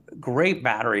a great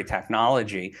battery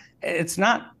technology. It's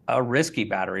not a risky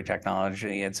battery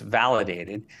technology. It's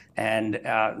validated. And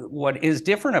what is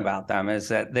different about them is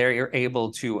that they're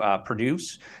able to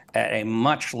produce at a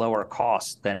much lower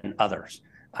cost than others,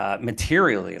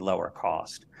 materially lower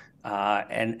cost.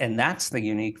 And that's the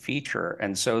unique feature.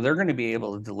 And so they're going to be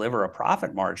able to deliver a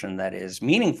profit margin that is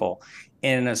meaningful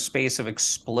in a space of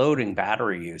exploding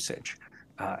battery usage.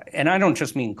 And I don't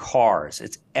just mean cars,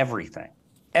 it's everything.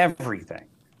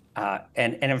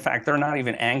 And in fact, they're not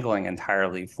even angling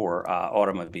entirely for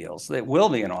automobiles. It will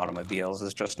be in automobiles,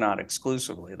 it's just not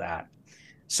exclusively that.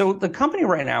 So the company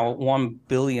right now, $1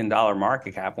 billion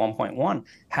market cap, 1.1,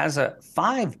 has a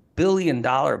 $5 billion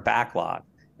backlog.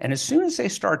 And as soon as they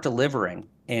start delivering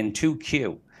in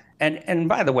 2Q, and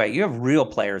by the way, you have real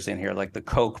players in here, like the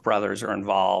Koch brothers are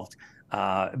involved,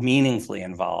 meaningfully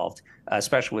involved,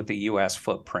 especially with the US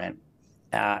footprint,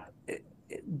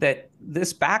 that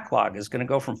this backlog is going to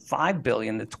go from $5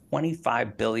 billion to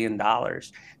 $25 billion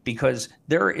because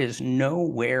there is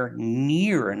nowhere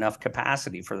near enough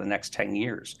capacity for the next 10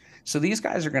 years. So these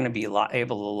guys are going to be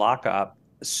able to lock up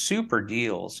super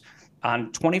deals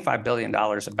on $25 billion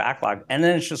of backlog. And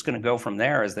then it's just going to go from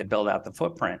there as they build out the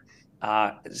footprint.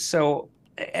 So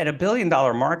at $1 billion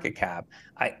market cap,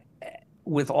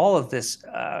 with all of this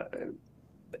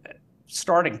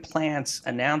starting plants,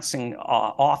 announcing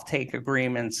offtake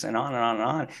agreements, and on and on and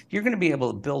on, you're going to be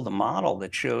able to build a model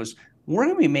that shows we're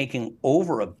going to be making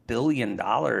over $1 billion in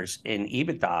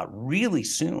EBITDA really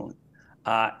soon.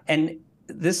 And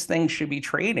this thing should be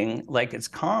trading like its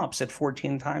comps at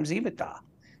 14 times EBITDA.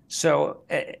 So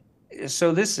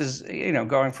So this is,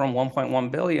 going from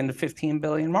 1.1 billion to 15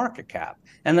 billion market cap,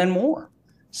 and then more.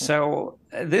 So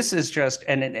this is just,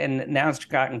 and now it's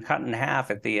gotten cut in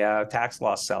half at the tax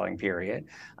loss selling period.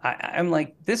 I'm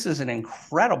like, this is an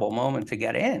incredible moment to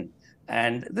get in.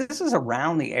 And this is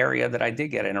around the area that I did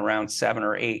get in, around 7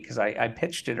 or 8, because I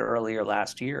pitched it earlier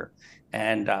last year.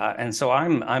 And so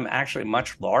I'm actually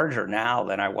much larger now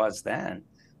than I was then,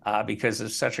 because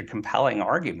of such a compelling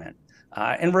argument.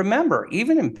 And remember,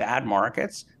 even in bad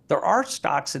markets, there are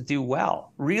stocks that do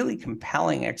well. Really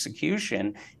compelling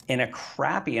execution in a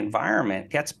crappy environment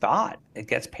gets bought. It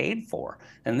gets paid for.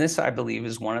 And this, I believe,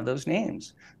 is one of those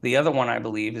names. The other one, I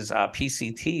believe, is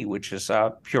PCT, which is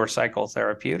Pure Cycle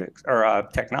Therapeutics or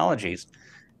Technologies.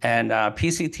 And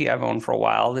PCT I've owned for a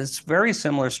while. It's a very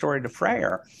similar story to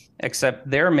Freyr, except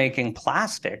they're making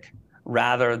plastic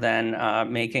rather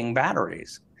than making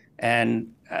batteries.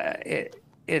 And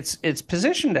it's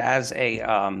positioned as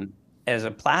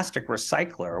a plastic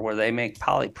recycler where they make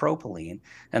polypropylene,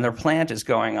 and their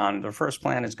first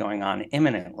plant is going on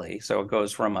imminently. So it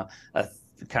goes from a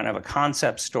kind of a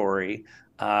concept story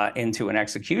into an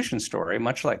execution story,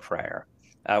 much like Freyr,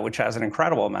 which has an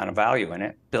incredible amount of value in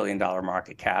it, $1 billion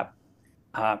market cap.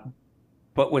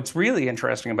 But what's really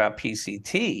interesting about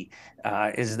PCT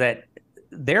is that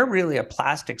they're really a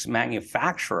plastics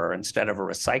manufacturer instead of a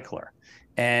recycler.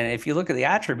 And if you look at the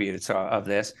attributes of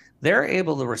this, they're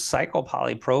able to recycle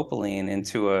polypropylene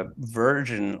into a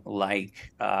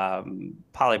virgin-like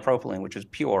polypropylene, which is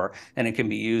pure, and it can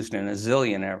be used in a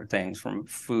zillion things, from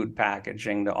food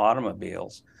packaging to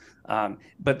automobiles.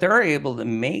 But they're able to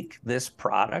make this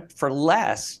product for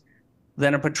less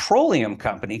than a petroleum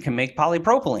company can make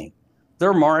polypropylene.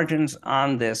 Their margins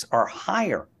on this are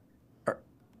higher.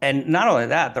 And not only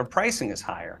that, their pricing is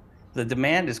higher. The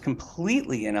demand is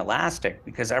completely inelastic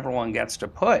because everyone gets to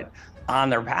put on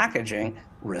their packaging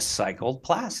recycled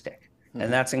plastic. Mm-hmm.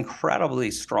 And that's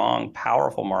incredibly strong,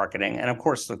 powerful marketing. And of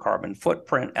course, the carbon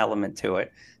footprint element to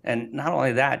it. And not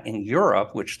only that, in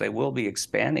Europe, which they will be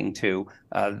expanding to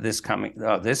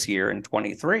this year in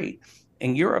 23,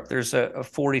 in Europe, there's a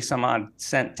 40 some odd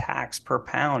cent tax per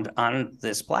pound on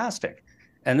this plastic.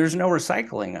 And there's no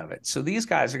recycling of it. So these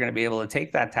guys are going to be able to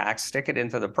take that tax, stick it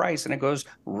into the price, and it goes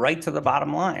right to the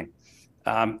bottom line.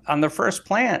 On their first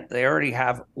plant, they already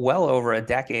have well over a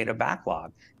decade of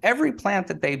backlog. Every plant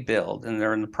that they build, and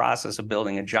they're in the process of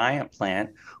building a giant plant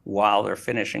while they're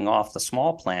finishing off the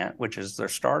small plant, which is their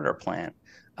starter plant,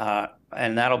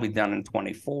 and that'll be done in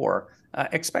 24.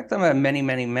 Expect them to have many,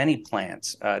 many, many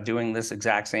plants doing this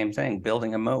exact same thing,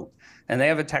 building a moat. And they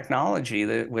have a technology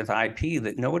with IP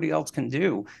that nobody else can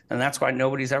do, and that's why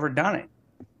nobody's ever done it.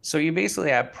 So you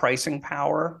basically have pricing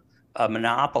power, a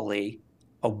monopoly,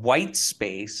 a white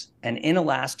space, and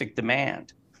inelastic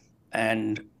demand.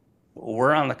 And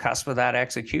we're on the cusp of that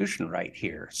execution right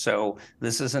here. So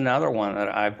this is another one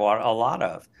that I bought a lot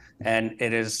of. And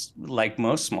it is, like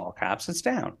most small caps, it's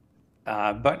down.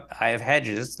 But I have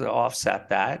hedges to offset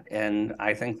that, and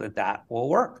I think that will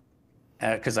work.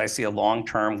 Because I see a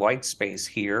long-term white space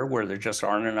here where there just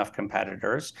aren't enough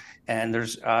competitors, and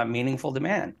there's meaningful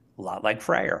demand, a lot like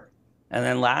Freyr. And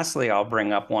then lastly, I'll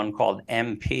bring up one called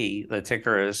MP. The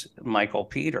ticker is Michael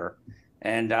Peter.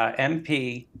 And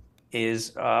MP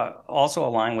is also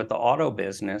aligned with the auto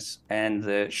business and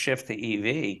the shift to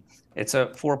EV. It's a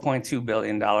 $4.2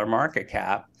 billion market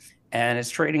cap, and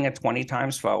it's trading at 20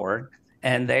 times forward.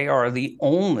 And they are the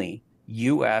only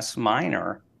U.S.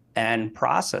 miner and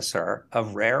processor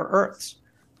of rare earths.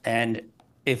 And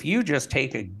if you just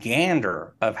take a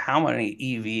gander of how many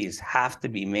EVs have to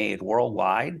be made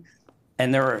worldwide,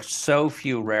 and there are so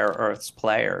few rare earths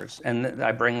players, and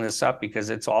I bring this up because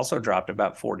it's also dropped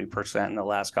about 40% in the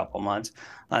last couple of months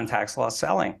on tax loss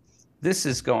selling. This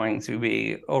is going to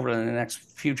be, over the next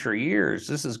future years,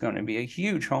 this is going to be a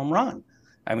huge home run.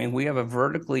 I mean, we have a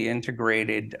vertically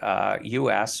integrated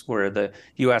U.S. where the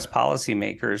U.S.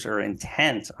 policymakers are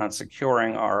intent on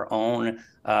securing our own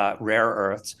rare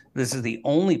earths. This is the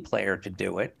only player to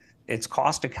do it. Its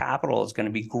cost of capital is going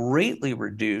to be greatly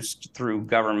reduced through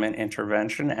government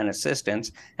intervention and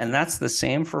assistance. And that's the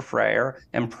same for Freyr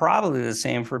and probably the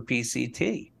same for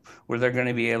PCT, where they're going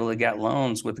to be able to get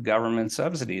loans with government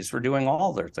subsidies for doing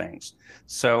all their things.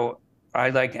 So I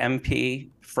like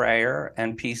MP, Freyr,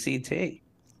 and PCT.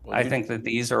 Well, I think that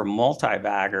these are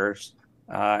multi-baggers,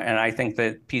 and I think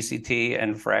that PCT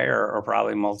and Freyr are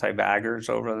probably multi-baggers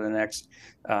over the next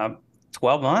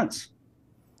 12 months.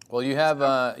 Well, you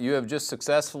have just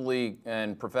successfully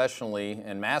and professionally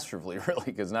and masterfully, really,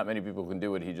 because not many people can do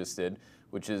what he just did,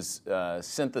 which is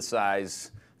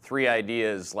synthesize 3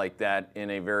 ideas like that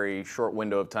in a very short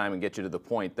window of time and get you to the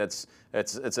point. It's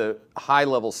a high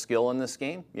level skill in this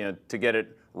game. You know, to get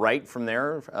it right from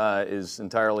there is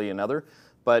entirely another.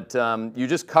 But you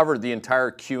just covered the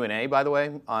entire Q&A, by the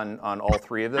way, on all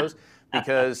 3 of those,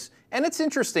 because and it's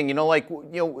interesting, you know, like, you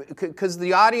know, because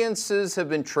the audiences have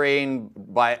been trained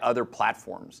by other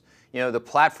platforms. You know, the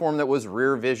platform that was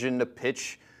Rear Vision to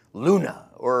pitch Luna,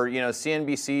 or, you know,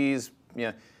 CNBC's, you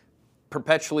know,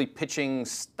 perpetually pitching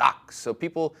stocks. So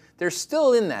people, they're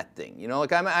still in that thing. You know,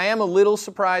 like I am a little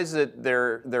surprised that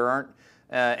there aren't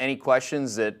any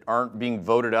questions that aren't being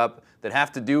voted up that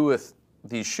have to do with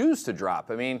these shoes to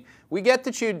drop. I mean, we get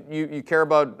that you care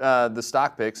about the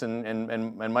stock picks,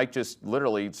 and Mike just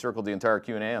literally circled the entire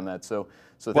Q&A on that. So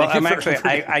thank you.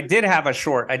 I did have a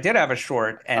short.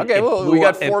 And okay, well, we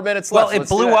got 4 minutes left. Well, it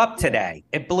blew up today.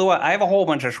 It blew up. I have a whole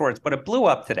bunch of shorts, but it blew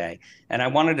up today, and I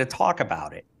wanted to talk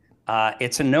about it.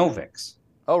 It's a Novix.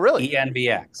 Oh, really?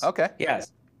 ENVX. Okay.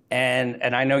 Yes.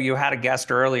 And I know you had a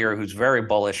guest earlier who's very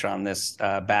bullish on this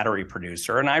battery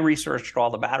producer, and I researched all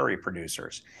the battery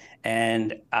producers,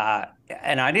 and I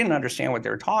didn't understand what they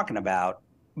were talking about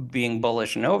being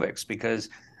bullish Novix, because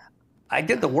I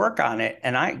did the work on it,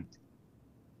 and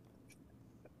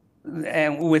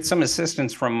with some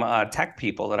assistance from tech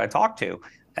people that I talked to,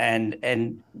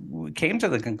 and we came to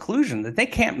the conclusion that they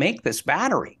can't make this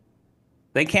battery.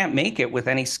 They can't make it with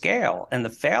any scale, and the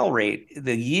fail rate,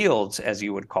 the yields, as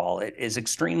you would call it, is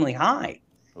extremely high.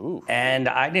 Ooh. And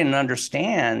I didn't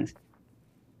understand.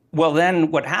 Well,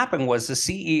 then what happened was the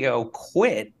CEO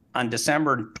quit on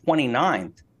December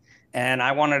 29th, and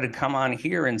I wanted to come on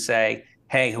here and say,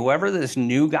 hey, whoever this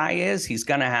new guy is, he's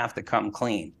going to have to come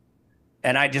clean.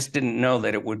 And I just didn't know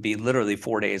that it would be literally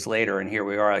 4 days later, and here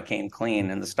we are, I came clean,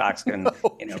 and the stock's been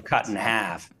cut in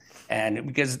half. And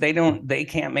because they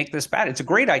can't make this bad. It's a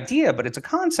great idea, but it's a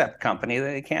concept company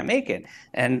that they can't make it.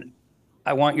 And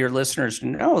I want your listeners to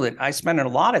know that I spend a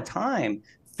lot of time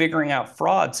figuring out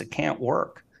frauds that can't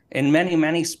work in many,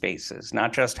 many spaces,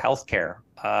 not just healthcare.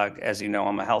 As you know,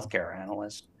 I'm a healthcare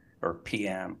analyst, or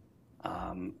PM.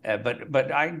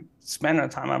 But I spend a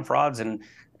time on frauds,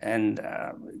 and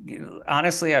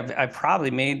honestly, I've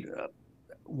probably made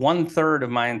 1/3 of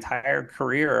my entire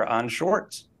career on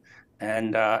shorts.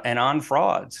 And on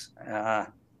frauds.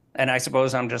 And I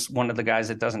suppose I'm just one of the guys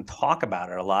that doesn't talk about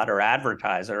it a lot, or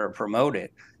advertise it, or promote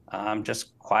it. I'm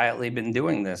just quietly been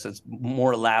doing this. It's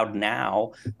more loud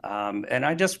now. And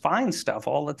I just find stuff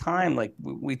all the time. Like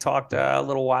we talked a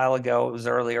little while ago, it was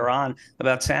earlier on,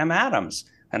 about Sam Adams.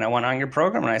 And I went on your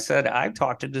program and I said, I've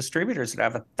talked to distributors that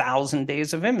have 1,000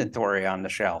 days of inventory on the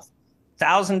shelf.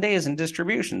 1,000 days in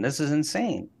distribution. This is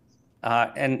insane.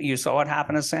 And you saw what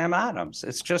happened to Sam Adams.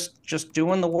 It's just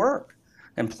doing the work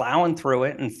and plowing through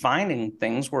it and finding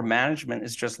things where management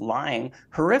is just lying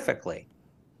horrifically.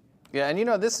 Yeah, and you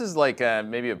know, this is like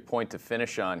maybe a point to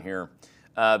finish on here,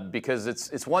 because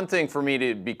it's one thing for me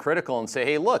to be critical and say,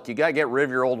 hey, look, you got to get rid of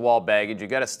your old wall baggage. You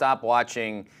got to stop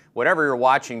watching whatever you're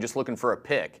watching just looking for a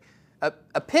pick.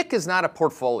 A pick is not a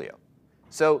portfolio.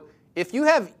 So if you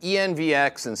have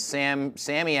ENVX and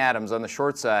Sammy Adams on the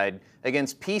short side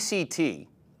against PCT,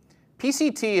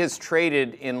 PCT has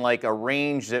traded in like a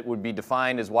range that would be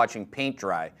defined as watching paint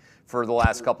dry for the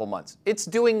last couple months. It's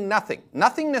doing nothing.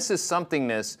 Nothingness is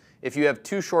somethingness if you have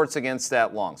 2 shorts against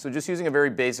that long. So just using a very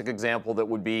basic example that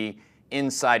would be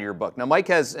inside your book. Now Mike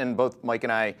has, and both Mike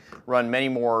and I run many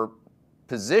more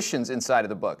positions inside of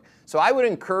the book. So I would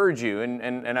encourage you,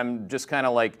 and I'm just kind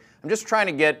of like, I'm just trying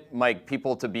to get Mike,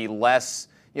 people to be less,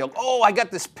 you know, oh, I got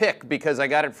this pick because I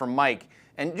got it from Mike.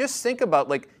 And just think about,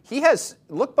 like,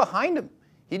 look behind him.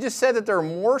 He just said that there are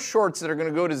more shorts that are going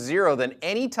to go to zero than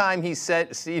any time he's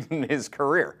seen in his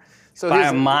career. So by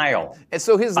a mile. And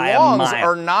so his longs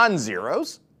are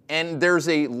non-zeros, and there's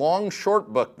a long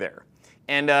short book there.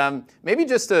 And maybe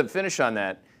just to finish on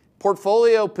that,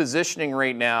 portfolio positioning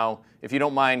right now, if you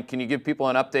don't mind, can you give people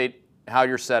an update how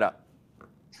you're set up?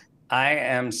 I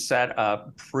am set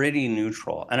up pretty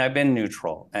neutral, and I've been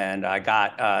neutral, and I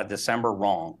got December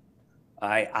wrong.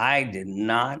 I did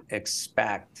not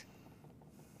expect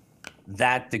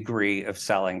that degree of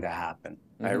selling to happen.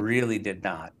 Mm-hmm. I really did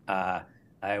not.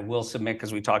 I will submit,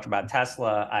 because we talked about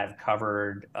Tesla, I've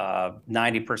covered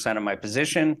 90% of my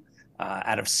position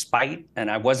out of spite, and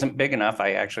I wasn't big enough.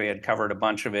 I actually had covered a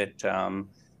bunch of it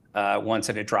once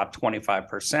it had dropped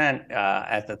 25%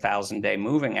 at the 1,000-day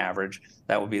moving average.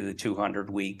 That would be the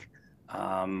 200-week.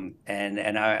 And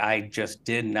I just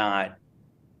did not.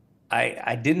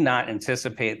 I did not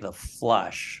anticipate the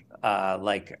flush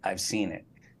like I've seen it.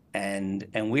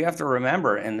 And we have to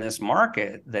remember, in this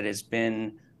market that has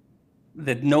been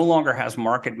that no longer has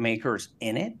market makers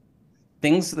in it.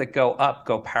 Things that go up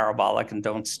go parabolic and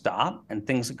don't stop, and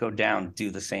things that go down do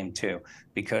the same too.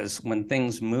 Because when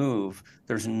things move,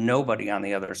 there's nobody on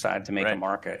the other side to make a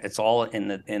market. It's all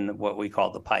in what we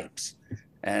call the pipes.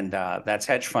 And that's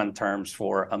hedge fund terms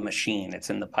for a machine. It's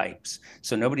in the pipes.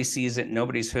 So nobody sees it.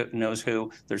 Nobody knows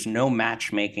who. There's no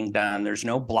matchmaking done. There's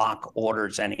no block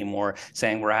orders anymore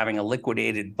saying we're having a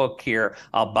liquidated book here.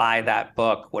 I'll buy that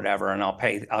book, whatever, and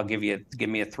I'll give me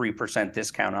a 3%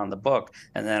 discount on the book,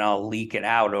 and then I'll leak it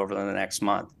out over the next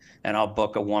month, and I'll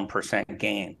book a 1%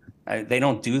 gain. They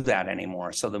don't do that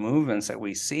anymore. So the movements that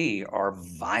we see are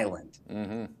violent.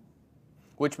 Mm-hmm.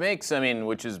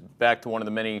 Which is back to one of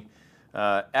the many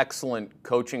excellent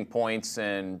coaching points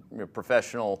and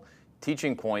professional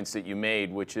teaching points that you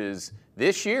made, which is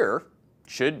this year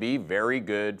should be very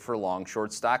good for long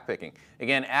short stock picking.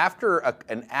 Again, after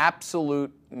an absolute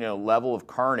level of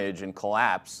carnage and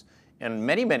collapse, and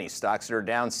many stocks that are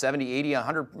down 70, 80,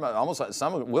 100, almost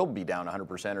some will be down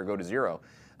 100% or go to zero.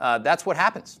 That's what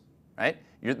happens, right?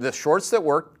 The shorts that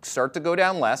work start to go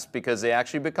down less because they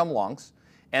actually become longs.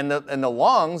 And the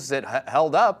longs that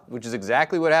held up, which is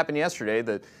exactly what happened yesterday,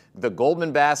 the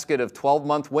Goldman basket of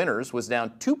 12-month winners was down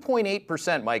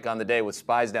 2.8%, Mike, on the day, with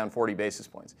SPYs down 40 basis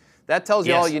points. That tells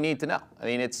you all you need to know. I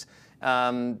mean, it's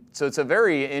so it's a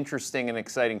very interesting and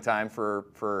exciting time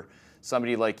for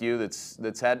somebody like you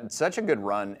that's had such a good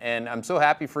run. And I'm so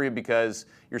happy for you because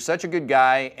you're such a good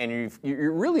guy, and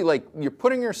you're really you're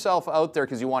putting yourself out there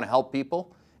because you want to help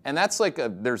people, and that's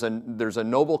there's a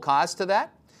noble cause to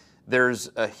that. There's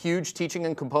a huge teaching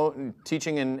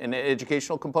and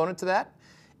educational component to that.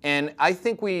 And I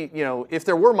think if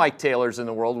there were Mike Taylors in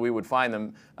the world, we would find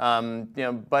them.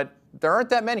 But there aren't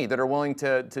that many that are willing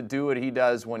to do what he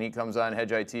does when he comes on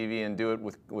Hedgeye TV and do it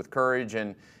with courage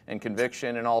and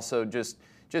conviction, and also just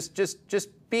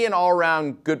be an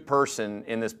all-around good person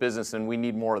in this business. And we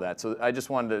need more of that. So I just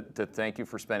wanted to thank you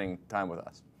for spending time with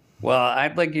us. Well,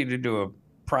 I'd like you to do a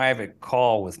private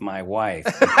call with my wife,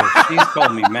 because she's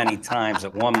told me many times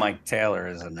that one Mike Taylor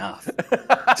is enough.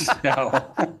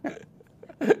 So,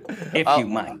 if you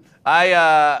mind,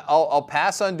 I'll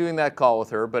pass on doing that call with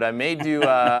her, but I may do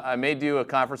a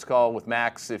conference call with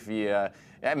Max if he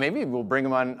maybe we'll bring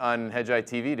him on Hedgeye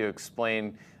TV to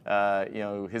explain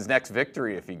his next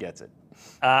victory if he gets it.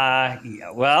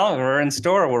 Yeah, well, we're in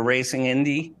store. We're racing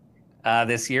Indy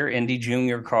this year, Indy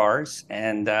Junior cars,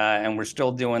 and we're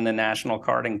still doing the national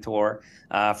karting tour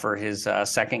for his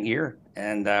second year,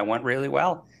 and went really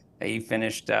well. He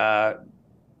finished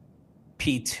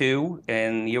P2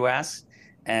 in the U.S.,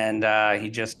 and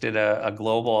he just did a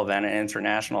global event, an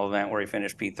international event, where he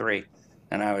finished P3,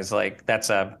 and I was like, that's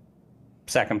a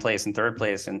second place and third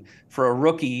place, and for a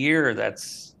rookie year,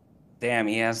 damn,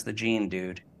 he has the gene,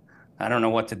 dude. I don't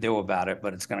know what to do about it,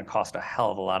 but it's going to cost a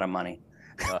hell of a lot of money.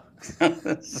 So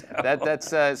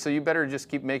you better just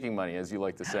keep making money, as you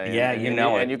like to say. Yeah,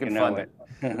 and you can fund it.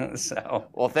 So,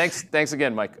 well, thanks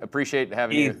again, Mike. Appreciate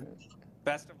having you.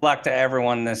 Best of luck to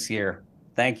everyone this year.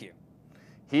 Thank you.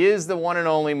 He is the one and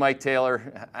only Mike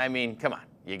Taylor. I mean, come on,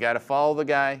 you got to follow the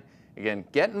guy. Again,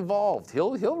 get involved.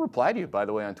 He'll reply to you, by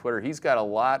the way, on Twitter. He's got a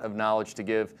lot of knowledge to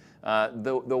give.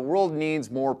 The world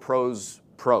needs more pros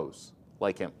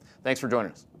like him. Thanks for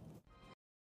joining us.